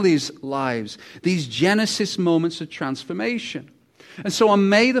families' lives. These Genesis moments of transformation. And so on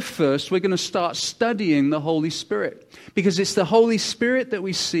May the 1st, we're going to start studying the Holy Spirit, because it's the Holy Spirit that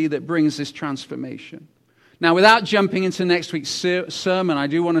we see that brings this transformation. Now, without jumping into next week's sermon, I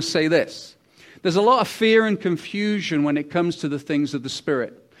do want to say this. There's a lot of fear and confusion when it comes to the things of the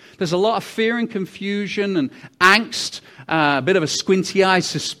Spirit. There's a lot of fear and confusion and angst, a bit of a squinty-eyed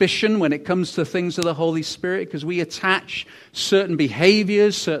suspicion when it comes to things of the Holy Spirit, because we attach certain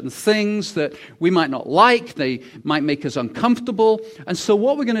behaviors, certain things that we might not like. They might make us uncomfortable. And so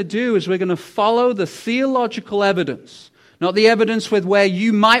what we're going to do is we're going to follow the theological evidence, not the evidence with where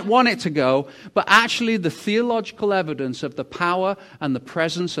you might want it to go, but actually the theological evidence of the power and the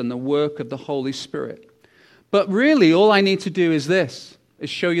presence and the work of the Holy Spirit. But really, all I need to do is this. Is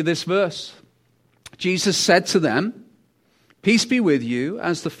show you this verse. Jesus said to them, "Peace be with you,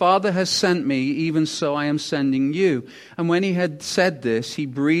 as the Father has sent me, even so I am sending you." And when he had said this, he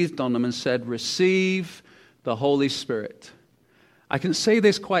breathed on them and said, "Receive the Holy Spirit." I can say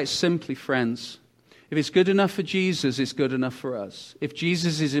this quite simply, friends. If it's good enough for Jesus, it's good enough for us. If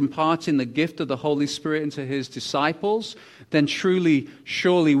Jesus is imparting the gift of the Holy Spirit into his disciples, then truly,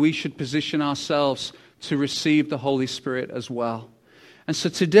 surely we should position ourselves to receive the Holy Spirit as well. And so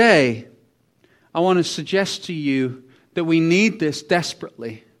today, I want to suggest to you that we need this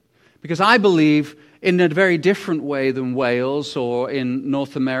desperately. Because I believe in a very different way than Wales or in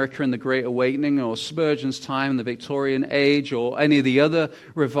North America in the Great Awakening or Spurgeon's time in the Victorian Age or any of the other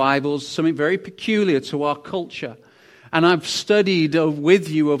revivals, something very peculiar to our culture. And I've studied with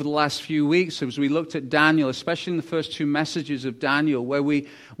you over the last few weeks as we looked at Daniel, especially in the first two messages of Daniel, where we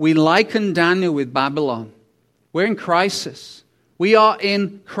liken Daniel with Babylon. We're in crisis. We are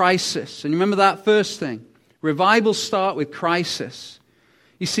in crisis. And remember that first thing. Revivals start with crisis.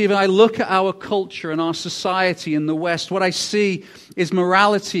 You see, if I look at our culture and our society in the West, what I see is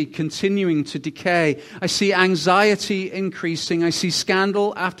morality continuing to decay. I see anxiety increasing. I see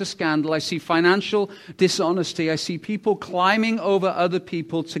scandal after scandal. I see financial dishonesty. I see people climbing over other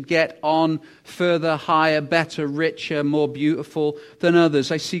people to get on further, higher, better, richer, more beautiful than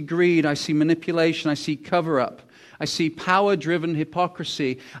others. I see greed. I see manipulation. I see cover-up. I see power-driven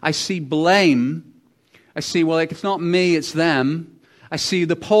hypocrisy. I see blame. I see, well, it's not me, it's them. I see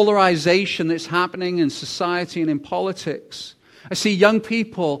the polarization that's happening in society and in politics. I see young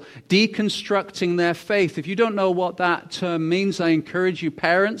people deconstructing their faith. If you don't know what that term means, I encourage you,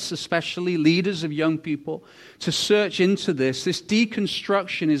 parents, especially leaders of young people, to search into this. This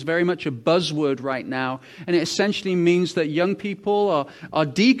deconstruction is very much a buzzword right now, and it essentially means that young people are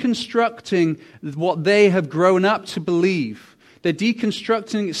deconstructing what they have grown up to believe. They're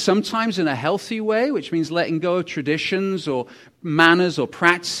deconstructing it sometimes in a healthy way, which means letting go of traditions or manners or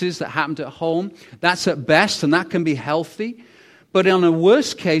practices that happened at home. That's at best, and that can be healthy. But in a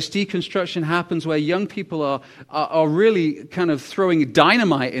worst case, deconstruction happens where young people are really kind of throwing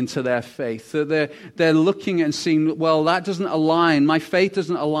dynamite into their faith. They're looking and seeing, well, that doesn't align. My faith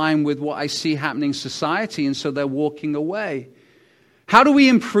doesn't align with what I see happening in society, and so they're walking away. How do we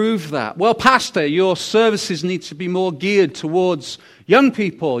improve that? Well, Pastor, your services need to be more geared towards young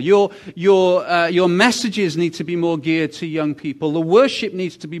people. Your messages need to be more geared to young people. The worship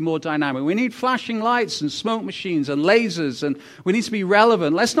needs to be more dynamic. We need flashing lights and smoke machines and lasers, and we need to be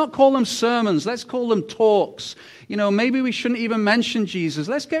relevant. Let's not call them sermons. Let's call them talks. Maybe we shouldn't even mention Jesus.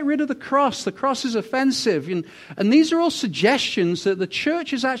 Let's get rid of the cross. The cross is offensive. And these are all suggestions that the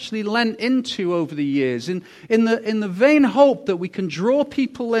church has actually lent into over the years in the vain hope that we can draw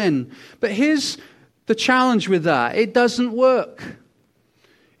people in. But here's the challenge with that. It doesn't work.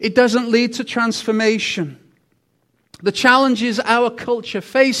 It doesn't lead to transformation. The challenges our culture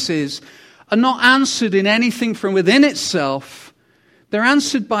faces are not answered in anything from within itself. They're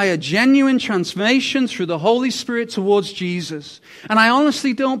answered by a genuine transformation through the Holy Spirit towards Jesus. And I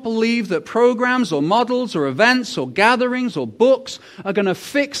honestly don't believe that programs or models or events or gatherings or books are going to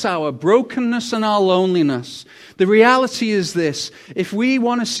fix our brokenness and our loneliness. The reality is this: if we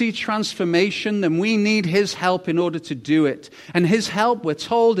want to see transformation, then we need His help in order to do it. And His help, we're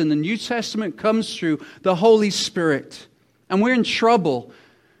told in the New Testament, comes through the Holy Spirit. And we're in trouble.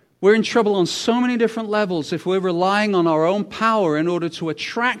 We're in trouble on so many different levels if we're relying on our own power in order to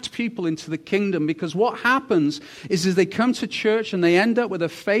attract people into the kingdom. Because what happens is they come to church and they end up with a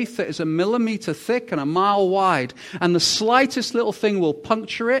faith that is a millimeter thick and a mile wide. And the slightest little thing will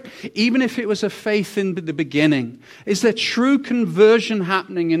puncture it, even if it was a faith in the beginning. Is there true conversion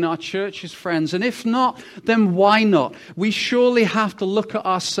happening in our churches, friends? And if not, then why not? We surely have to look at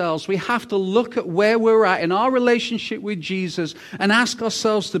ourselves. We have to look at where we're at in our relationship with Jesus and ask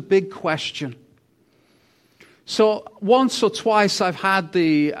ourselves the big question. So once or twice I've had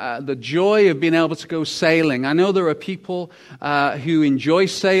the joy of being able to go sailing. I know there are people who enjoy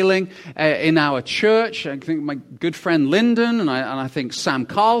sailing in our church. I think my good friend Lyndon, and I think Sam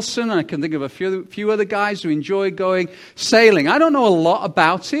Carlson, and I can think of a few other guys who enjoy going sailing. I don't know a lot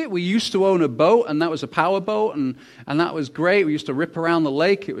about it. We used to own a boat, and that was a power boat, and that was great. We used to rip around the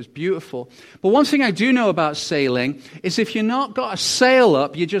lake. It was beautiful. But one thing I do know about sailing is if you're not got a sail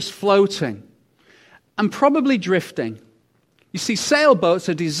up, you're just floating. And probably drifting. You see, sailboats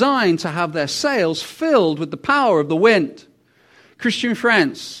are designed to have their sails filled with the power of the wind. Christian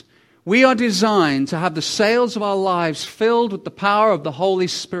friends, we are designed to have the sails of our lives filled with the power of the Holy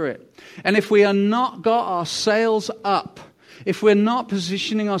Spirit. And if we are not got our sails up, if we're not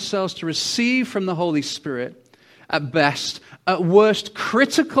positioning ourselves to receive from the Holy Spirit, at best, at worst,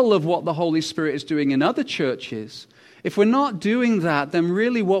 critical of what the Holy Spirit is doing in other churches, if we're not doing that, then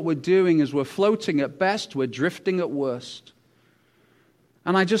really what we're doing is we're floating at best, we're drifting at worst.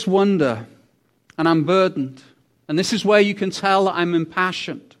 And I just wonder, and I'm burdened, and this is where you can tell that I'm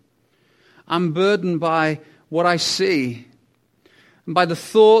impassioned. I'm burdened by what I see, and by the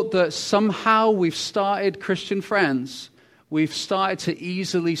thought that somehow we've started, Christian friends, we've started to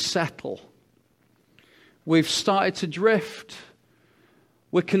easily settle. We've started to drift.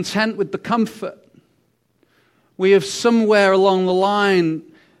 We're content with the comfort. We have somewhere along the line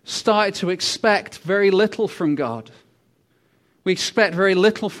started to expect very little from God. We expect very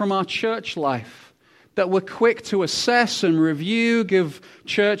little from our church life. That we're quick to assess and review, give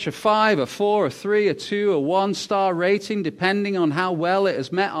church a 5, a 4, a 3, a 2, a 1-star rating, depending on how well it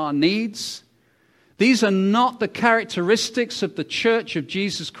has met our needs. These are not the characteristics of the church of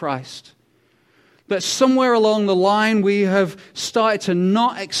Jesus Christ. But somewhere along the line, we have started to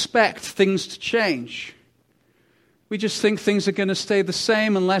not expect things to change. We just think things are going to stay the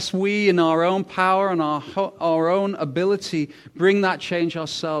same unless we, in our own power and our own ability, bring that change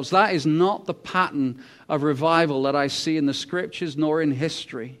ourselves. That is not the pattern of revival that I see in the Scriptures nor in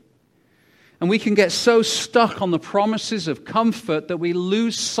history. And we can get so stuck on the promises of comfort that we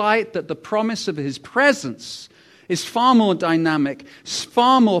lose sight that the promise of His presence is far more dynamic,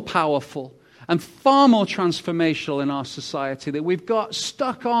 far more powerful, and far more transformational in our society, that we've got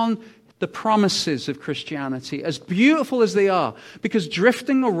stuck on the promises of Christianity, as beautiful as they are. Because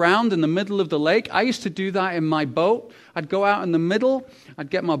drifting around in the middle of the lake, I used to do that in my boat. I'd go out in the middle,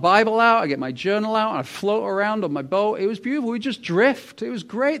 I'd get my Bible out, I'd get my journal out, and I'd float around on my boat. It was beautiful. We'd just drift. It was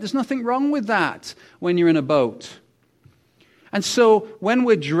great. There's nothing wrong with that when you're in a boat. And so when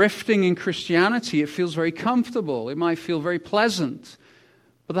we're drifting in Christianity, it feels very comfortable. It might feel very pleasant.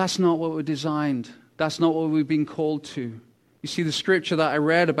 But that's not what we're designed. That's not what we've been called to. You see the scripture that I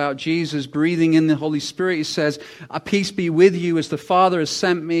read about Jesus breathing in the Holy Spirit. He says, "Peace be with you as the Father has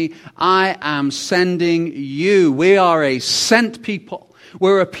sent me. I am sending you." We are a sent people.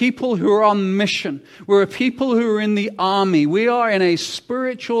 We're a people who are on mission. We're a people who are in the army. We are in a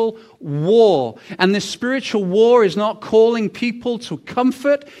spiritual war. And this spiritual war is not calling people to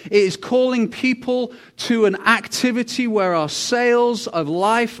comfort. It is calling people to an activity where our sails of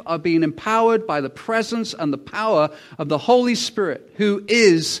life are being empowered by the presence and the power of the Holy Spirit, who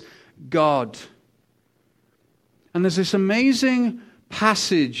is God. And there's this amazing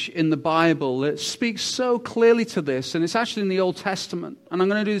passage in the Bible that speaks so clearly to this, and it's actually in the Old Testament. And I'm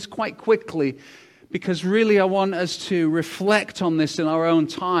going to do this quite quickly because really I want us to reflect on this in our own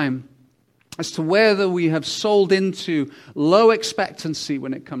time as to whether we have sold into low expectancy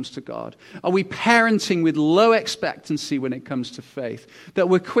when it comes to God. Are we parenting with low expectancy when it comes to faith? That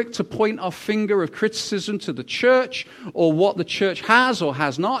we're quick to point our finger of criticism to the church or what the church has or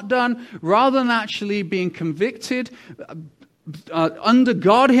has not done, rather than actually being convicted under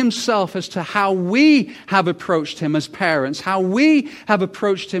God Himself as to how we have approached Him as parents, how we have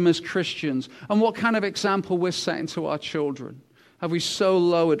approached Him as Christians, and what kind of example we're setting to our children. Have we so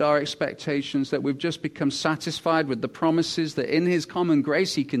lowered our expectations that we've just become satisfied with the promises that in His common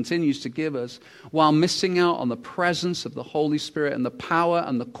grace He continues to give us, while missing out on the presence of the Holy Spirit and the power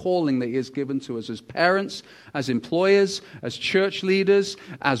and the calling that He has given to us as parents, as employers, as church leaders,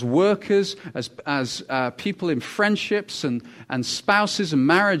 as workers, as people in friendships and spouses and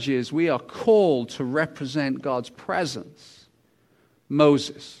marriages? We are called to represent God's presence.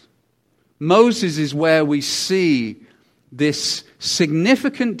 Moses is where we see this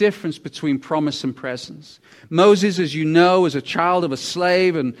Significant difference between promise and presence. Moses, as you know, was a child of a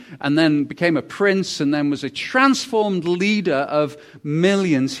slave and then became a prince and then was a transformed leader of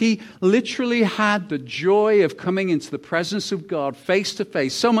millions. He literally had the joy of coming into the presence of God face to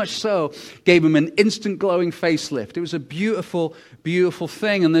face. So much so, gave him an instant glowing facelift. It was a beautiful, beautiful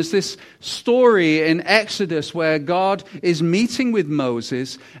thing. And there's this story in Exodus where God is meeting with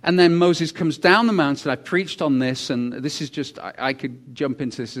Moses, and then Moses comes down the mountain. I preached on this, and this is just, I could jump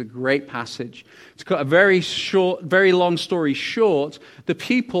into this. It's a great passage. To cut a very long story short, the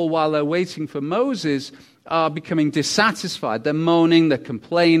people, while they're waiting for Moses, are becoming dissatisfied. They're moaning, they're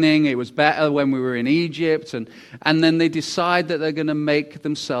complaining. It was better when we were in Egypt. And then they decide that they're going to make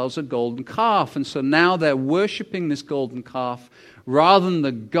themselves a golden calf. And so now they're worshiping this golden calf rather than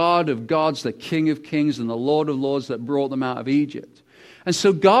the God of gods, the King of kings, and the Lord of lords that brought them out of Egypt. And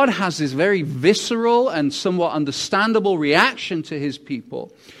so God has this very visceral and somewhat understandable reaction to his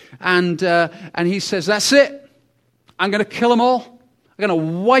people. And he says, that's it. I'm going to kill them all. I'm going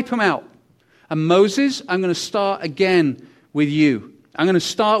to wipe them out. And Moses, I'm going to start again with you. I'm going to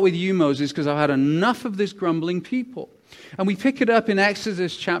start with you, Moses, because I've had enough of this grumbling people. And we pick it up in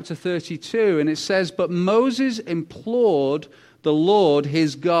Exodus chapter 32, and it says, but Moses implored the Lord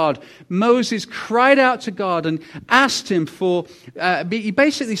his God. Moses cried out to God and asked him for, he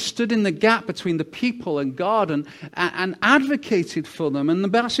basically stood in the gap between the people and God and advocated for them. And the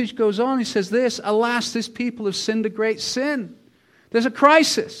passage goes on, he says this, alas, this people have sinned a great sin. There's a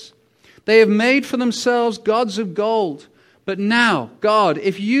crisis. They have made for themselves gods of gold. But now, God,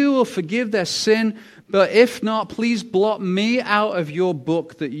 if you will forgive their sin, but if not, please blot me out of your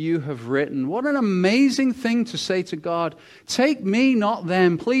book that you have written. What an amazing thing to say to God. Take me, not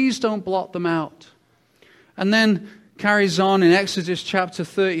them. Please don't blot them out. And then carries on in Exodus chapter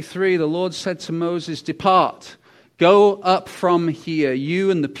 33. The Lord said to Moses, depart. Go up from here,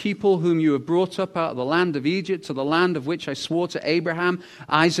 you and the people whom you have brought up out of the land of Egypt to the land of which I swore to Abraham,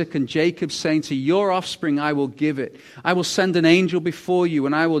 Isaac, and Jacob, saying, to your offspring I will give it. I will send an angel before you,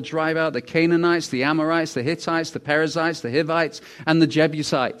 and I will drive out the Canaanites, the Amorites, the Hittites, the Perizzites, the Hivites, and the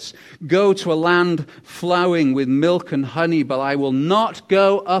Jebusites. Go to a land flowing with milk and honey, but I will not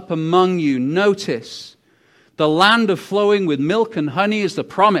go up among you. Notice, the land of flowing with milk and honey is the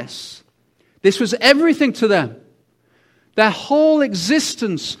promise. This was everything to them. Their whole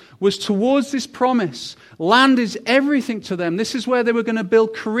existence was towards this promise. Land is everything to them. This is where they were going to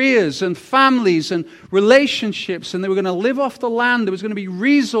build careers and families and relationships, and they were going to live off the land. There was going to be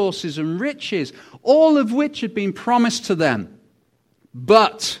resources and riches, all of which had been promised to them.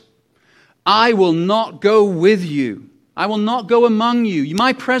 But I will not go with you. I will not go among you.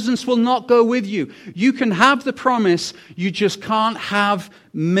 My presence will not go with you. You can have the promise, you just can't have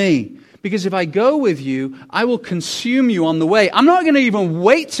me. Because if I go with you, I will consume you on the way. I'm not going to even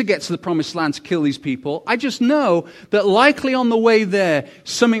wait to get to the promised land to kill these people. I just know that likely on the way there,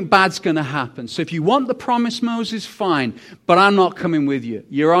 something bad's going to happen. So if you want the promise, Moses, fine. But I'm not coming with you.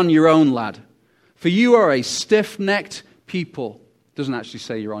 You're on your own, lad. For you are a stiff-necked people. It doesn't actually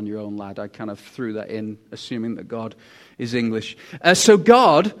say you're on your own, lad. I kind of threw that in, assuming that God is English. So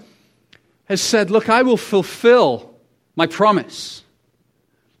God has said, look, I will fulfill my promise,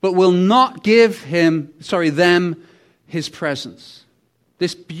 but will not give them his presence.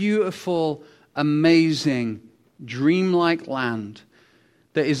 This beautiful, amazing, dreamlike land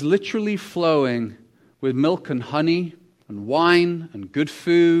that is literally flowing with milk and honey and wine and good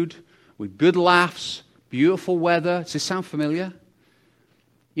food, with good laughs, beautiful weather. Does this sound familiar?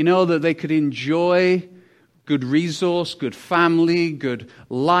 You know, that they could enjoy good resource, good family, good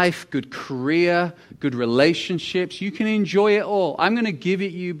life, good career, good relationships. You can enjoy it all. I'm going to give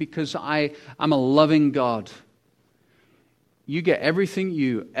it you because I'm a loving God. You get everything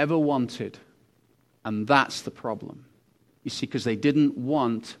you ever wanted, and that's the problem. You see, because they didn't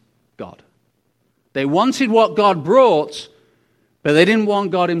want God. They wanted what God brought, but they didn't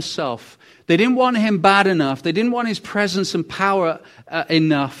want God himself. They didn't want him bad enough. They didn't want his presence and power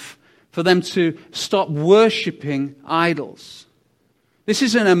enough for them to stop worshiping idols. This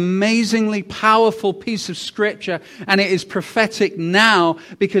is an amazingly powerful piece of scripture, and it is prophetic now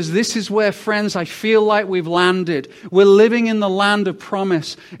because this is where, friends, I feel like we've landed. We're living in the land of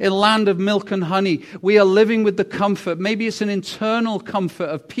promise, a land of milk and honey. We are living with the comfort. Maybe it's an internal comfort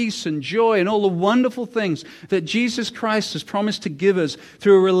of peace and joy and all the wonderful things that Jesus Christ has promised to give us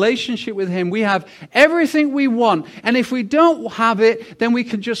through a relationship with him. We have everything we want, and if we don't have it, then we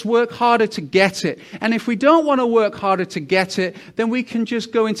can just work harder to get it. And if we don't want to work harder to get it, then we can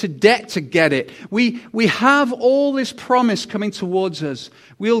just go into debt to get it. We have all this promise coming towards us.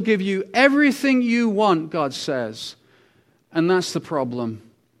 We'll give you everything you want, God says, And that's the problem.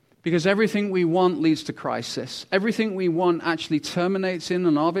 Because everything we want leads to crisis. Everything we want actually terminates in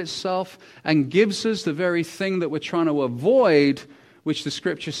and of itself and gives us the very thing that we're trying to avoid, which the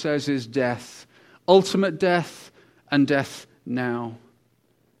Scripture says is death. Ultimate death and death now.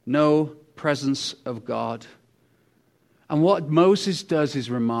 No presence of God. And what Moses does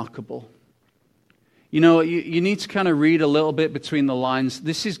is remarkable. You know, you need to kind of read a little bit between the lines.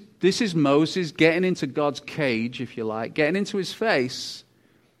 This is Moses getting into God's cage, if you like, getting into his face,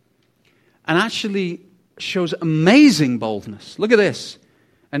 and actually shows amazing boldness. Look at this.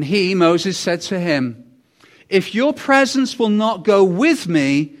 And he, Moses, said to him, "If your presence will not go with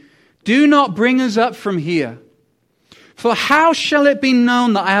me, do not bring us up from here. For how shall it be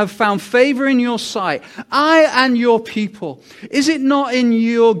known that I have found favor in your sight, I and your people? Is it not in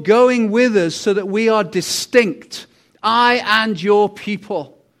your going with us so that we are distinct, I and your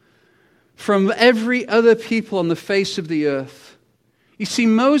people, from every other people on the face of the earth?" You see,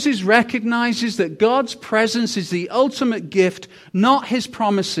 Moses recognizes that God's presence is the ultimate gift, not his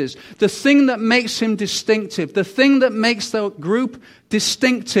promises. The thing that makes him distinctive, the thing that makes the group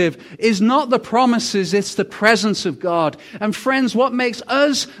distinctive is not the promises, it's the presence of God. And friends, what makes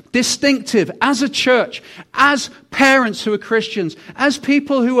us distinctive as a church, as parents who are Christians, as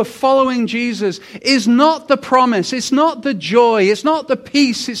people who are following Jesus, is not the promise, it's not the joy, it's not the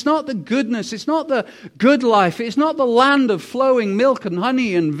peace, it's not the goodness, it's not the good life, it's not the land of flowing milk and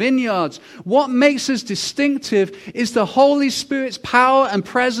honey and vineyards. What makes us distinctive is the Holy Spirit's power and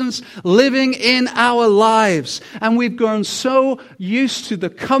presence living in our lives. And we've grown so used to the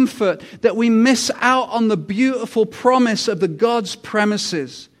comfort that we miss out on the beautiful promise of the God's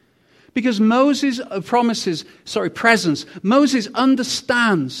premises. Because Moses' presence, Moses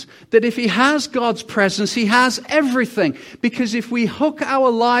understands that if he has God's presence, he has everything. Because if we hook our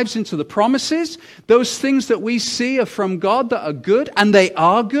lives into the promises, those things that we see are from God that are good, and they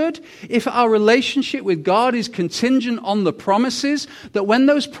are good. If our relationship with God is contingent on the promises, that when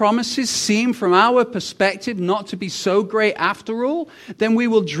those promises seem from our perspective not to be so great after all, then we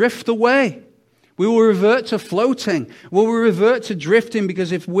will drift away. We will revert to floating. We will revert to drifting,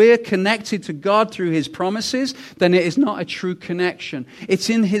 because if we're connected to God through his promises, then it is not a true connection. It's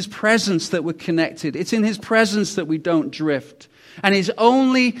in his presence that we're connected. It's in his presence that we don't drift. And it's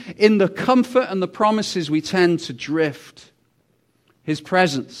only in the comfort and the promises we tend to drift. His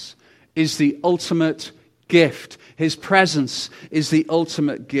presence is the ultimate gift. His presence is the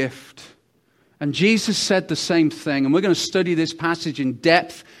ultimate gift. And Jesus said the same thing. And we're going to study this passage in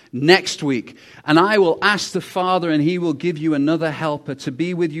depth next week. And I will ask the Father, and he will give you another helper to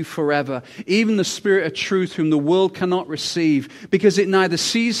be with you forever, even the Spirit of truth, whom the world cannot receive, because it neither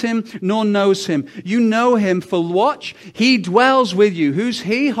sees him nor knows him. You know him, for watch, he dwells with you. Who's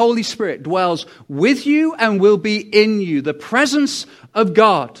he? Holy Spirit dwells with you and will be in you. The presence of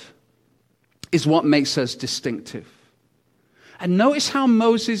God is what makes us distinctive. And notice how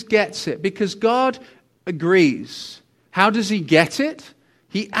Moses gets it, because God agrees. How does he get it?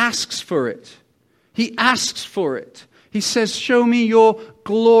 He asks for it. He asks for it. He says, "Show me your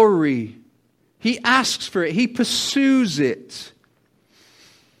glory." He asks for it. He pursues it.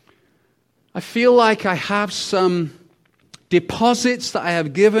 I feel like I have some deposits that I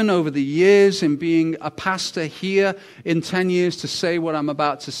have given over the years in being a pastor here in 10 years to say what I'm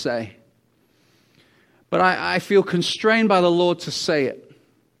about to say. But I feel constrained by the Lord to say it.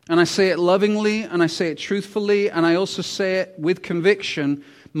 And I say it lovingly, and I say it truthfully, and I also say it with conviction,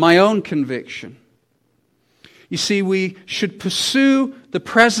 my own conviction. You see, we should pursue the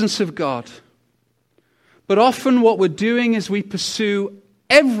presence of God. But often what we're doing is we pursue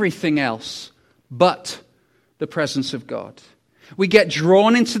everything else but the presence of God. We get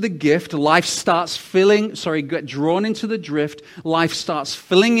drawn into the gift, life starts get drawn into the drift, life starts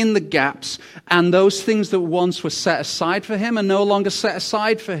filling in the gaps, and those things that once were set aside for him are no longer set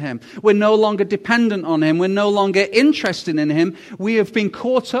aside for him. We're no longer dependent on him. We're no longer interested in him. We have been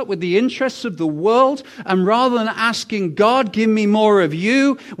caught up with the interests of the world, and rather than asking, "God, give me more of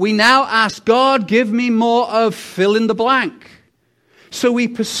you," we now ask, "God, give me more of fill in the blank." So we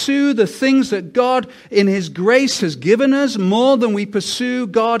pursue the things that God in his grace has given us more than we pursue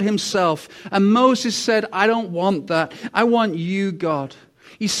God himself. And Moses said, "I don't want that. I want you, God."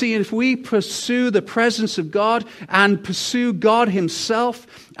 You see, if we pursue the presence of God and pursue God himself,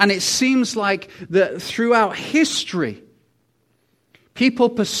 and it seems like that throughout history, people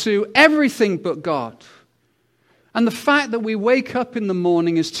pursue everything but God. And the fact that we wake up in the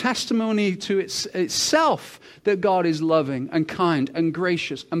morning is testimony to itself that God is loving and kind and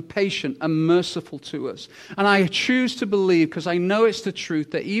gracious and patient and merciful to us. And I choose to believe, because I know it's the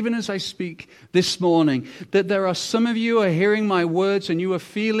truth, that even as I speak this morning, that there are some of you who are hearing my words and you are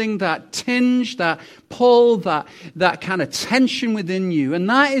feeling that tinge, that pull, that kind of tension within you. And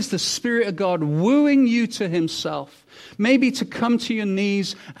that is the Spirit of God wooing you to himself. Maybe to come to your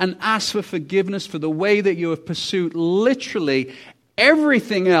knees and ask for forgiveness for the way that you have pursued literally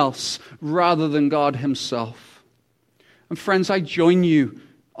everything else rather than God himself. And friends, I join you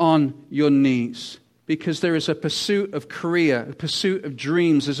on your knees, because there is a pursuit of career, a pursuit of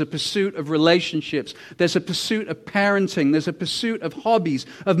dreams, there's a pursuit of relationships, there's a pursuit of parenting, there's a pursuit of hobbies,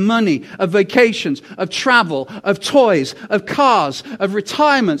 of money, of vacations, of travel, of toys, of cars, of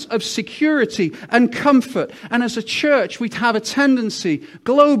retirements, of security and comfort. And as a church, we have a tendency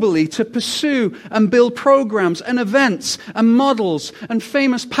globally to pursue and build programs and events and models and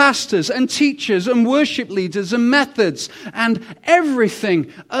famous pastors and teachers and worship leaders and methods and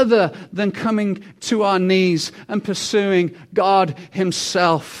everything other than coming to our knees and pursuing God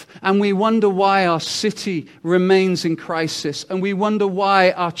himself. And we wonder why our city remains in crisis. And we wonder why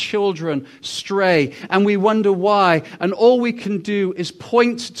our children stray. And we wonder why. And all we can do is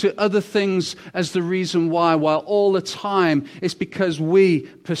point to other things as the reason why, while all the time it's because we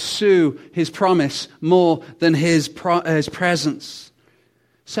pursue his promise more than his presence.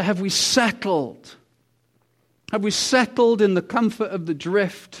 So have we settled? Have we settled in the comfort of the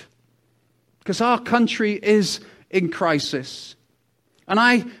drift? Because our country is in crisis. And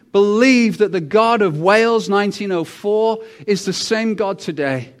I believe that the God of Wales 1904 is the same God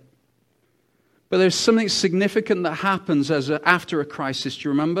today. But there's something significant that happens after a crisis. Do you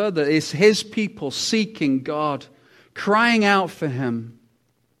remember? That it's his people seeking God, crying out for him.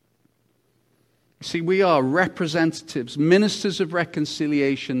 See, we are representatives, ministers of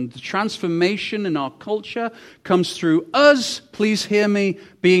reconciliation. The transformation in our culture comes through us, please hear me,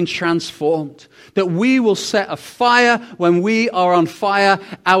 being transformed. That we will set a fire when we are on fire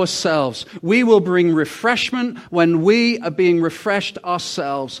ourselves. We will bring refreshment when we are being refreshed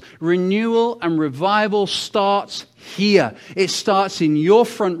ourselves. Renewal and revival starts here. It starts in your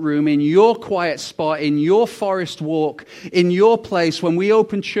front room, in your quiet spot, in your forest walk, in your place. When we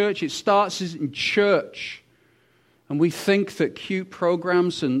open church, it starts in church. And we think that cute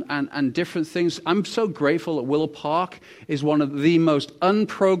programs and different things. I'm so grateful that Willow Park is one of the most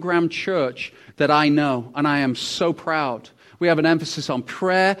unprogrammed church that I know. And I am so proud. We have an emphasis on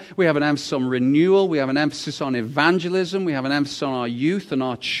prayer. We have an emphasis on renewal. We have an emphasis on evangelism. We have an emphasis on our youth and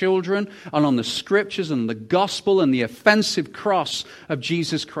our children and on the scriptures and the gospel and the offensive cross of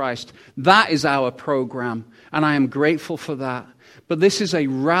Jesus Christ. That is our program, and I am grateful for that. But this is a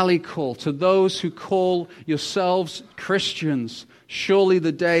rally call to those who call yourselves Christians. Surely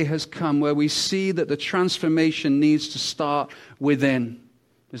the day has come where we see that the transformation needs to start within.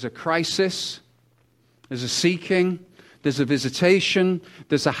 There's a crisis. There's a seeking. There's a visitation,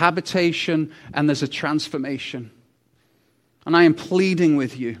 there's a habitation, and there's a transformation. And I am pleading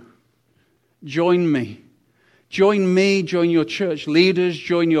with you. Join me. Join me, join your church leaders,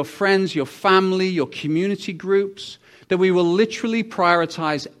 join your friends, your family, your community groups, that we will literally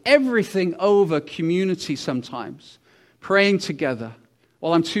prioritize everything over community sometimes. Praying together.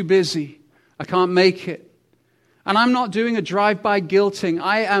 Well, I'm too busy. I can't make it. And I'm not doing a drive-by guilting.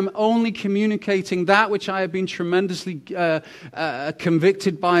 I am only communicating that which I have been tremendously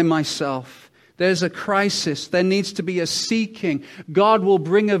convicted by myself. There's a crisis. There needs to be a seeking. God will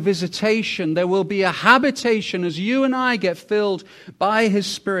bring a visitation. There will be a habitation as you and I get filled by his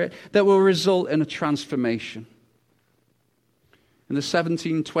Spirit that will result in a transformation. In the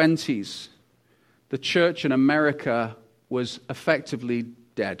 1720s, the church in America was effectively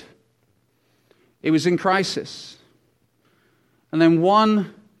dead. It was in crisis. And then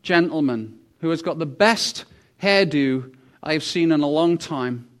one gentleman who has got the best hairdo I have seen in a long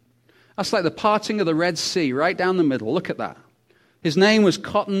time. That's like the parting of the Red Sea, right down the middle. Look at that. His name was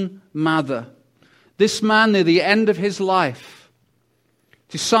Cotton Mather. This man, near the end of his life,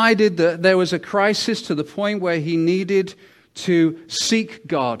 decided that there was a crisis to the point where he needed to seek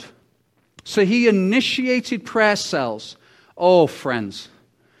God. So he initiated prayer cells. Oh, friends.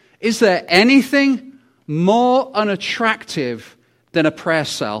 Is there anything more unattractive than a prayer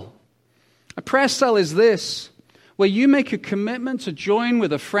cell? A prayer cell is this, where you make a commitment to join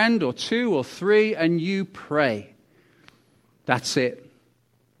with a friend or two or three and you pray. That's it.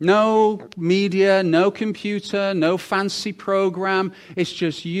 No media, no computer, no fancy program. It's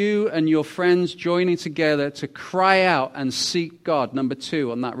just you and your friends joining together to cry out and seek God. Number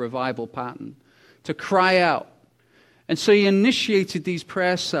 2 on that revival pattern. To cry out. And so he initiated these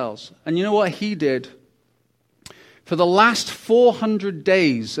prayer cells. And you know what he did? For the last 400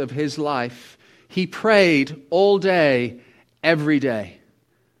 days of his life, he prayed all day, every day.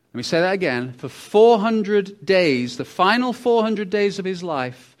 Let me say that again. For 400 days, the final 400 days of his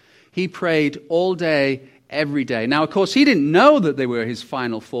life, he prayed all day, every day. Now, of course, he didn't know that they were his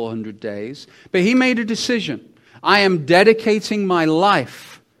final 400 days, but he made a decision. I am dedicating my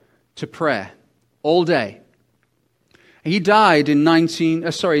life to prayer all day. He died in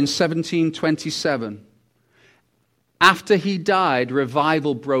 1727. After he died,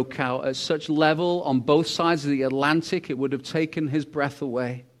 revival broke out at such level on both sides of the Atlantic, it would have taken his breath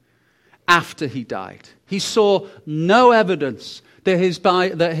away. After he died, he saw no evidence that his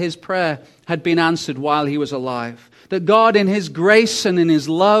prayer had been answered while he was alive. That God, in his grace and in his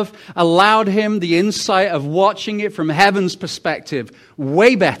love, allowed him the insight of watching it from heaven's perspective.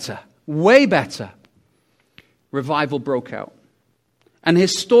 Way better, way better. Revival broke out. And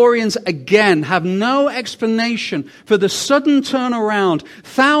historians, again, have no explanation for the sudden turnaround.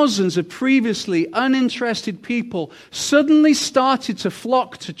 Thousands of previously uninterested people suddenly started to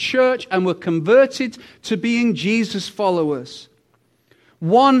flock to church and were converted to being Jesus followers.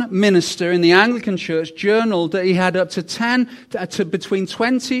 One minister in the Anglican Church journaled that he had up to between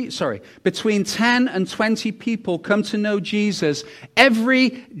 10 and 20 people come to know Jesus every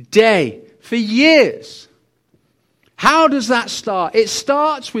day for years. How does that start? It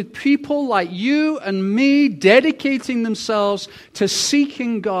starts with people like you and me dedicating themselves to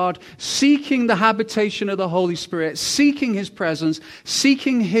seeking God, seeking the habitation of the Holy Spirit, seeking His presence,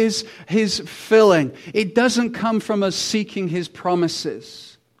 seeking His filling. It doesn't come from us seeking His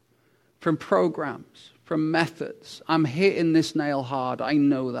promises, from programs, from methods. I'm hitting this nail hard. I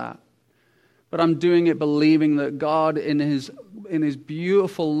know that. But I'm doing it believing that God, in His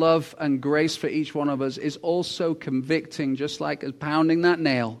beautiful love and grace for each one of us, is also convicting, just like as pounding that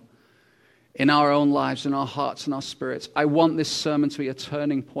nail in our own lives, in our hearts and our spirits. I want this sermon to be a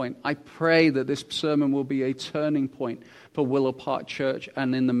turning point. I pray that this sermon will be a turning point for Willow Park Church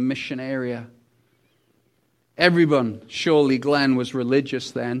and in the mission area. Everyone, surely Glenn, was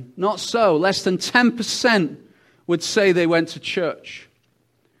religious then. Not so. Less than 10% would say they went to church.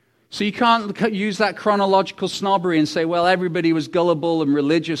 So you can't use that chronological snobbery and say, well, everybody was gullible and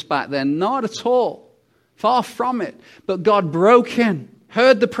religious back then. Not at all. Far from it. But God broke in,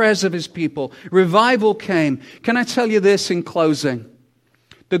 heard the prayers of His people. Revival came. Can I tell you this in closing?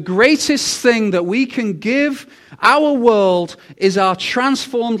 The greatest thing that we can give our world is our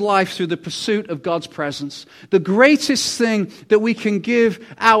transformed life through the pursuit of God's presence. The greatest thing that we can give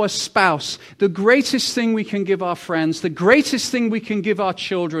our spouse, the greatest thing we can give our friends, the greatest thing we can give our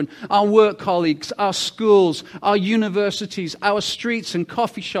children, our work colleagues, our schools, our universities, our streets and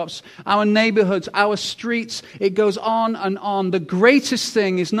coffee shops, our neighborhoods, our streets. It goes on and on. The greatest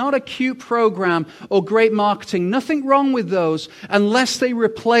thing is not a cute program or great marketing. Nothing wrong with those unless they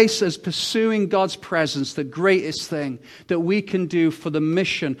replace us pursuing God's presence. The greatest thing that we can do for the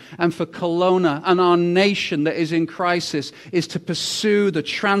mission and for Kelowna and our nation that is in crisis is to pursue the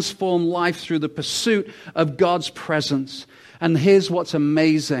transformed life through the pursuit of God's presence. And here's what's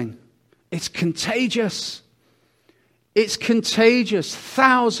amazing. It's contagious. It's contagious.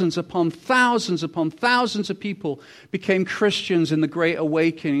 Thousands upon thousands upon thousands of people became Christians in the Great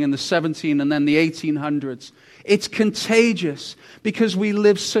Awakening in the 1700s and then the 1800s. It's contagious because we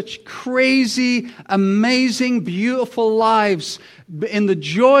live such crazy, amazing, beautiful lives in the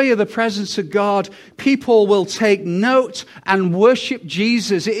joy of the presence of God. People will take note and worship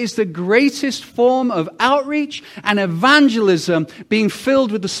Jesus. It is the greatest form of outreach and evangelism, being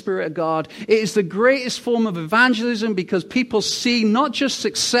filled with the Spirit of God. It is the greatest form of evangelism because people see not just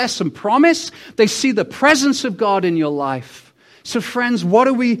success and promise, they see the presence of God in your life. So friends, what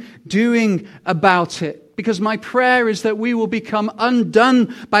are we doing about it? Because my prayer is that we will become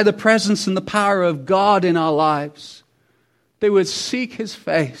undone by the presence and the power of God in our lives. They would seek His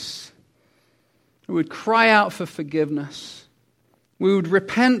face. We would cry out for forgiveness. We would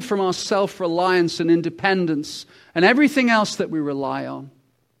repent from our self-reliance and independence and everything else that we rely on.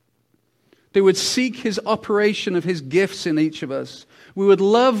 They would seek His operation of His gifts in each of us. We would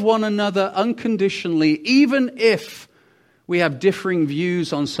love one another unconditionally, even if we have differing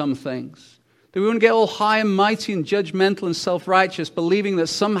views on some things. That we wouldn't get all high and mighty and judgmental and self-righteous, believing that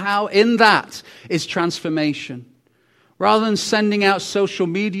somehow in that is transformation. Rather than sending out social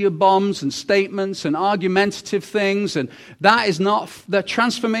media bombs and statements and argumentative things, and that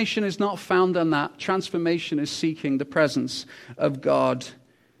transformation is not found in that. Transformation is seeking the presence of God.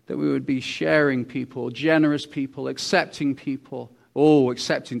 That we would be sharing people, generous people, accepting people, Oh,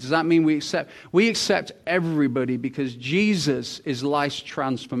 accepting. Does that mean we accept? We accept everybody because Jesus is life's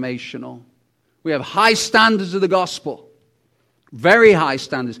transformational. We have high standards of the gospel. Very high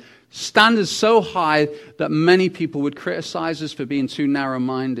standards. Standards so high that many people would criticize us for being too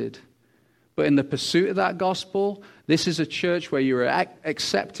narrow-minded. But in the pursuit of that gospel, this is a church where you are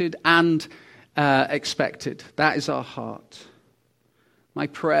accepted and expected. That is our heart. My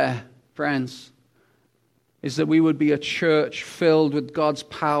prayer, friends, is that we would be a church filled with God's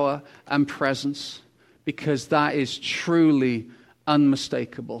power and presence, because that is truly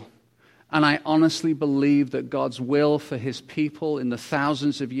unmistakable. And I honestly believe that God's will for his people in the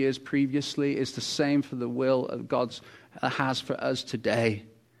thousands of years previously is the same for the will of God has for us today.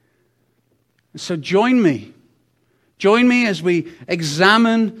 So join me. Join me as we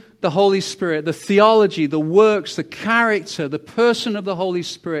examine the Holy Spirit, the theology, the works, the character, the person of the Holy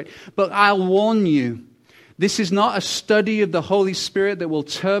Spirit. But I'll warn you, this is not a study of the Holy Spirit that will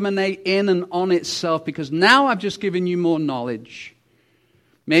terminate in and on itself, because now I've just given you more knowledge.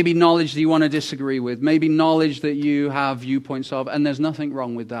 Maybe knowledge that you want to disagree with. Maybe knowledge that you have viewpoints of, and there's nothing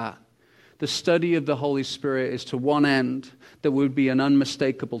wrong with that. The study of the Holy Spirit is to one end, that would be an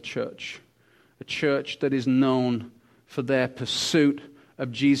unmistakable church. A church that is known for their pursuit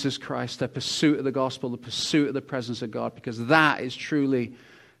of Jesus Christ, their pursuit of the gospel, the pursuit of the presence of God, because that is truly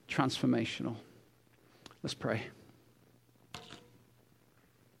transformational. Let's pray.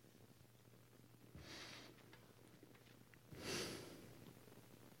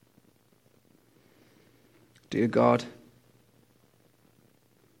 Dear God,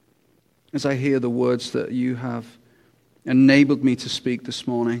 as I hear the words that you have enabled me to speak this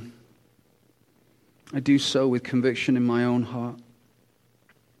morning, I do so with conviction in my own heart.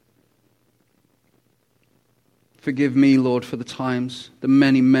 Forgive me, Lord, for the times, the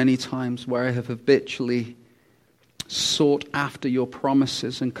many, many times where I have habitually sought after your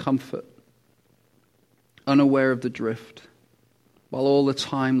promises and comfort, unaware of the drift, while all the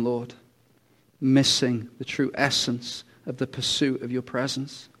time, Lord, missing the true essence of the pursuit of your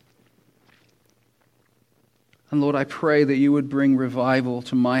presence. And Lord, I pray that you would bring revival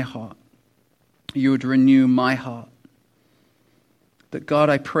to my heart. You would renew my heart. That God,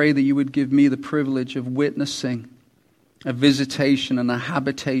 I pray that you would give me the privilege of witnessing a visitation and a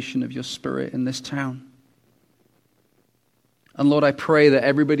habitation of your Spirit in this town. And Lord, I pray that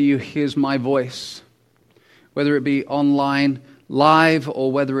everybody who hears my voice, whether it be online, live,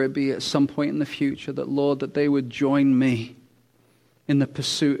 or whether it be at some point in the future, that Lord, that they would join me in the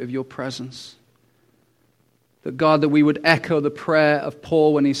pursuit of your presence. That God, that we would echo the prayer of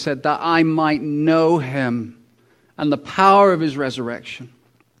Paul when he said, that I might know him and the power of his resurrection.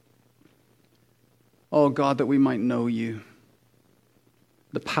 Oh God, that we might know you.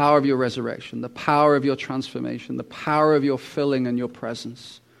 The power of your resurrection, the power of your transformation, the power of your filling and your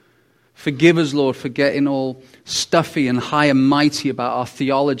presence. Forgive us, Lord, for getting all stuffy and high and mighty about our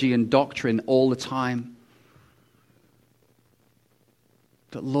theology and doctrine all the time.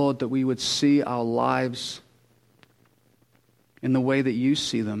 That, Lord, that we would see our lives in the way that you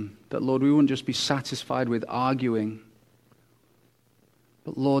see them. That, Lord, we wouldn't just be satisfied with arguing,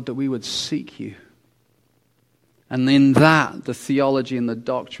 but, Lord, that we would seek you. And in that, the theology and the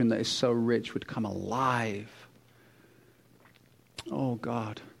doctrine that is so rich would come alive. Oh,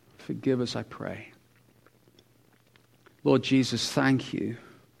 God, forgive us, I pray. Lord Jesus, thank you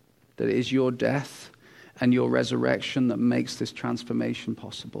that it is your death and your resurrection that makes this transformation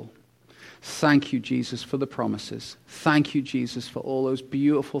possible. Thank you, Jesus, for the promises. Thank you, Jesus, for all those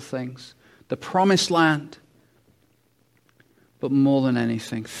beautiful things. The promised land. But more than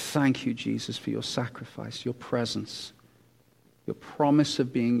anything, thank you, Jesus, for your sacrifice, your presence, your promise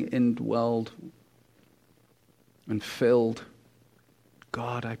of being indwelled and filled.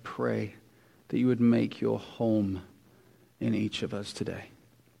 God, I pray that you would make your home in each of us today.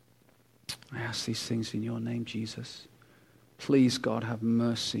 I ask these things in your name, Jesus. Please, God, have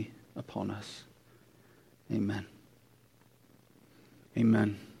mercy upon us. Amen.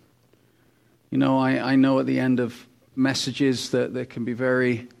 Amen. You know, I know at the end of messages that they can be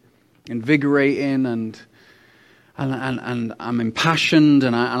very invigorating and I'm impassioned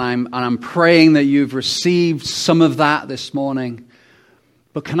and I'm praying that you've received some of that this morning.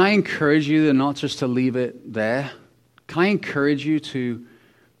 But can I encourage you not just to leave it there? Can I encourage you to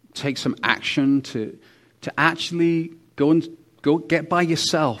take some action to actually go get by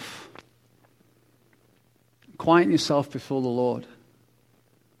yourself? Quieten yourself before the Lord.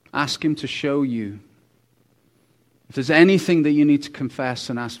 Ask him to show you if there's anything that you need to confess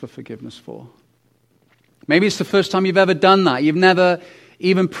and ask for forgiveness for. Maybe it's the first time you've ever done that. You've never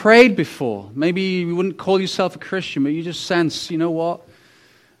even prayed before. Maybe you wouldn't call yourself a Christian, but you just sense, you know what?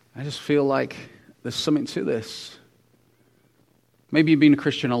 I just feel like there's something to this. Maybe you've been a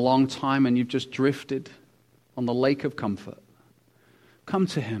Christian a long time and you've just drifted on the lake of comfort. Come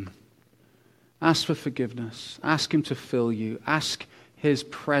to him. Ask for forgiveness. Ask him to fill you. Ask his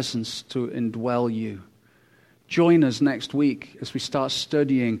presence to indwell you. Join us next week as we start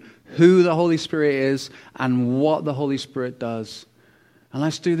studying who the Holy Spirit is and what the Holy Spirit does. And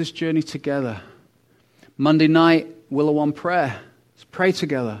let's do this journey together. Monday night, Willow One Prayer. Let's pray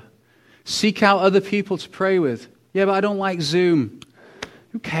together. Seek out other people to pray with. Yeah, but I don't like Zoom.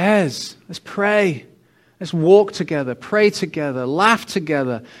 Who cares? Let's pray. Let's walk together, pray together, laugh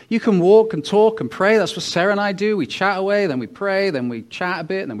together. You can walk and talk and pray. That's what Sarah and I do. We chat away, then we pray, then we chat a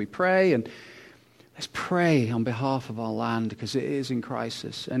bit, and then we pray. And let's pray on behalf of our land because it is in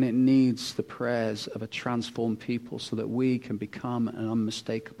crisis and it needs the prayers of a transformed people so that we can become an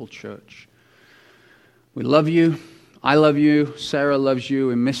unmistakable church. We love you. I love you. Sarah loves you.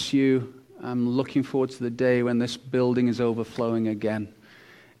 We miss you. I'm looking forward to the day when this building is overflowing again.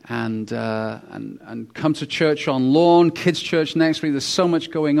 And come to church on Lawn, kids' church next week. There's so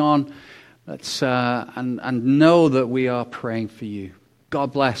much going on. Let's and know that we are praying for you.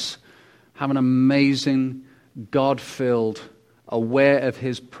 God bless. Have an amazing, God-filled, aware of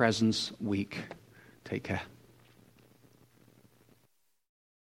his presence week. Take care.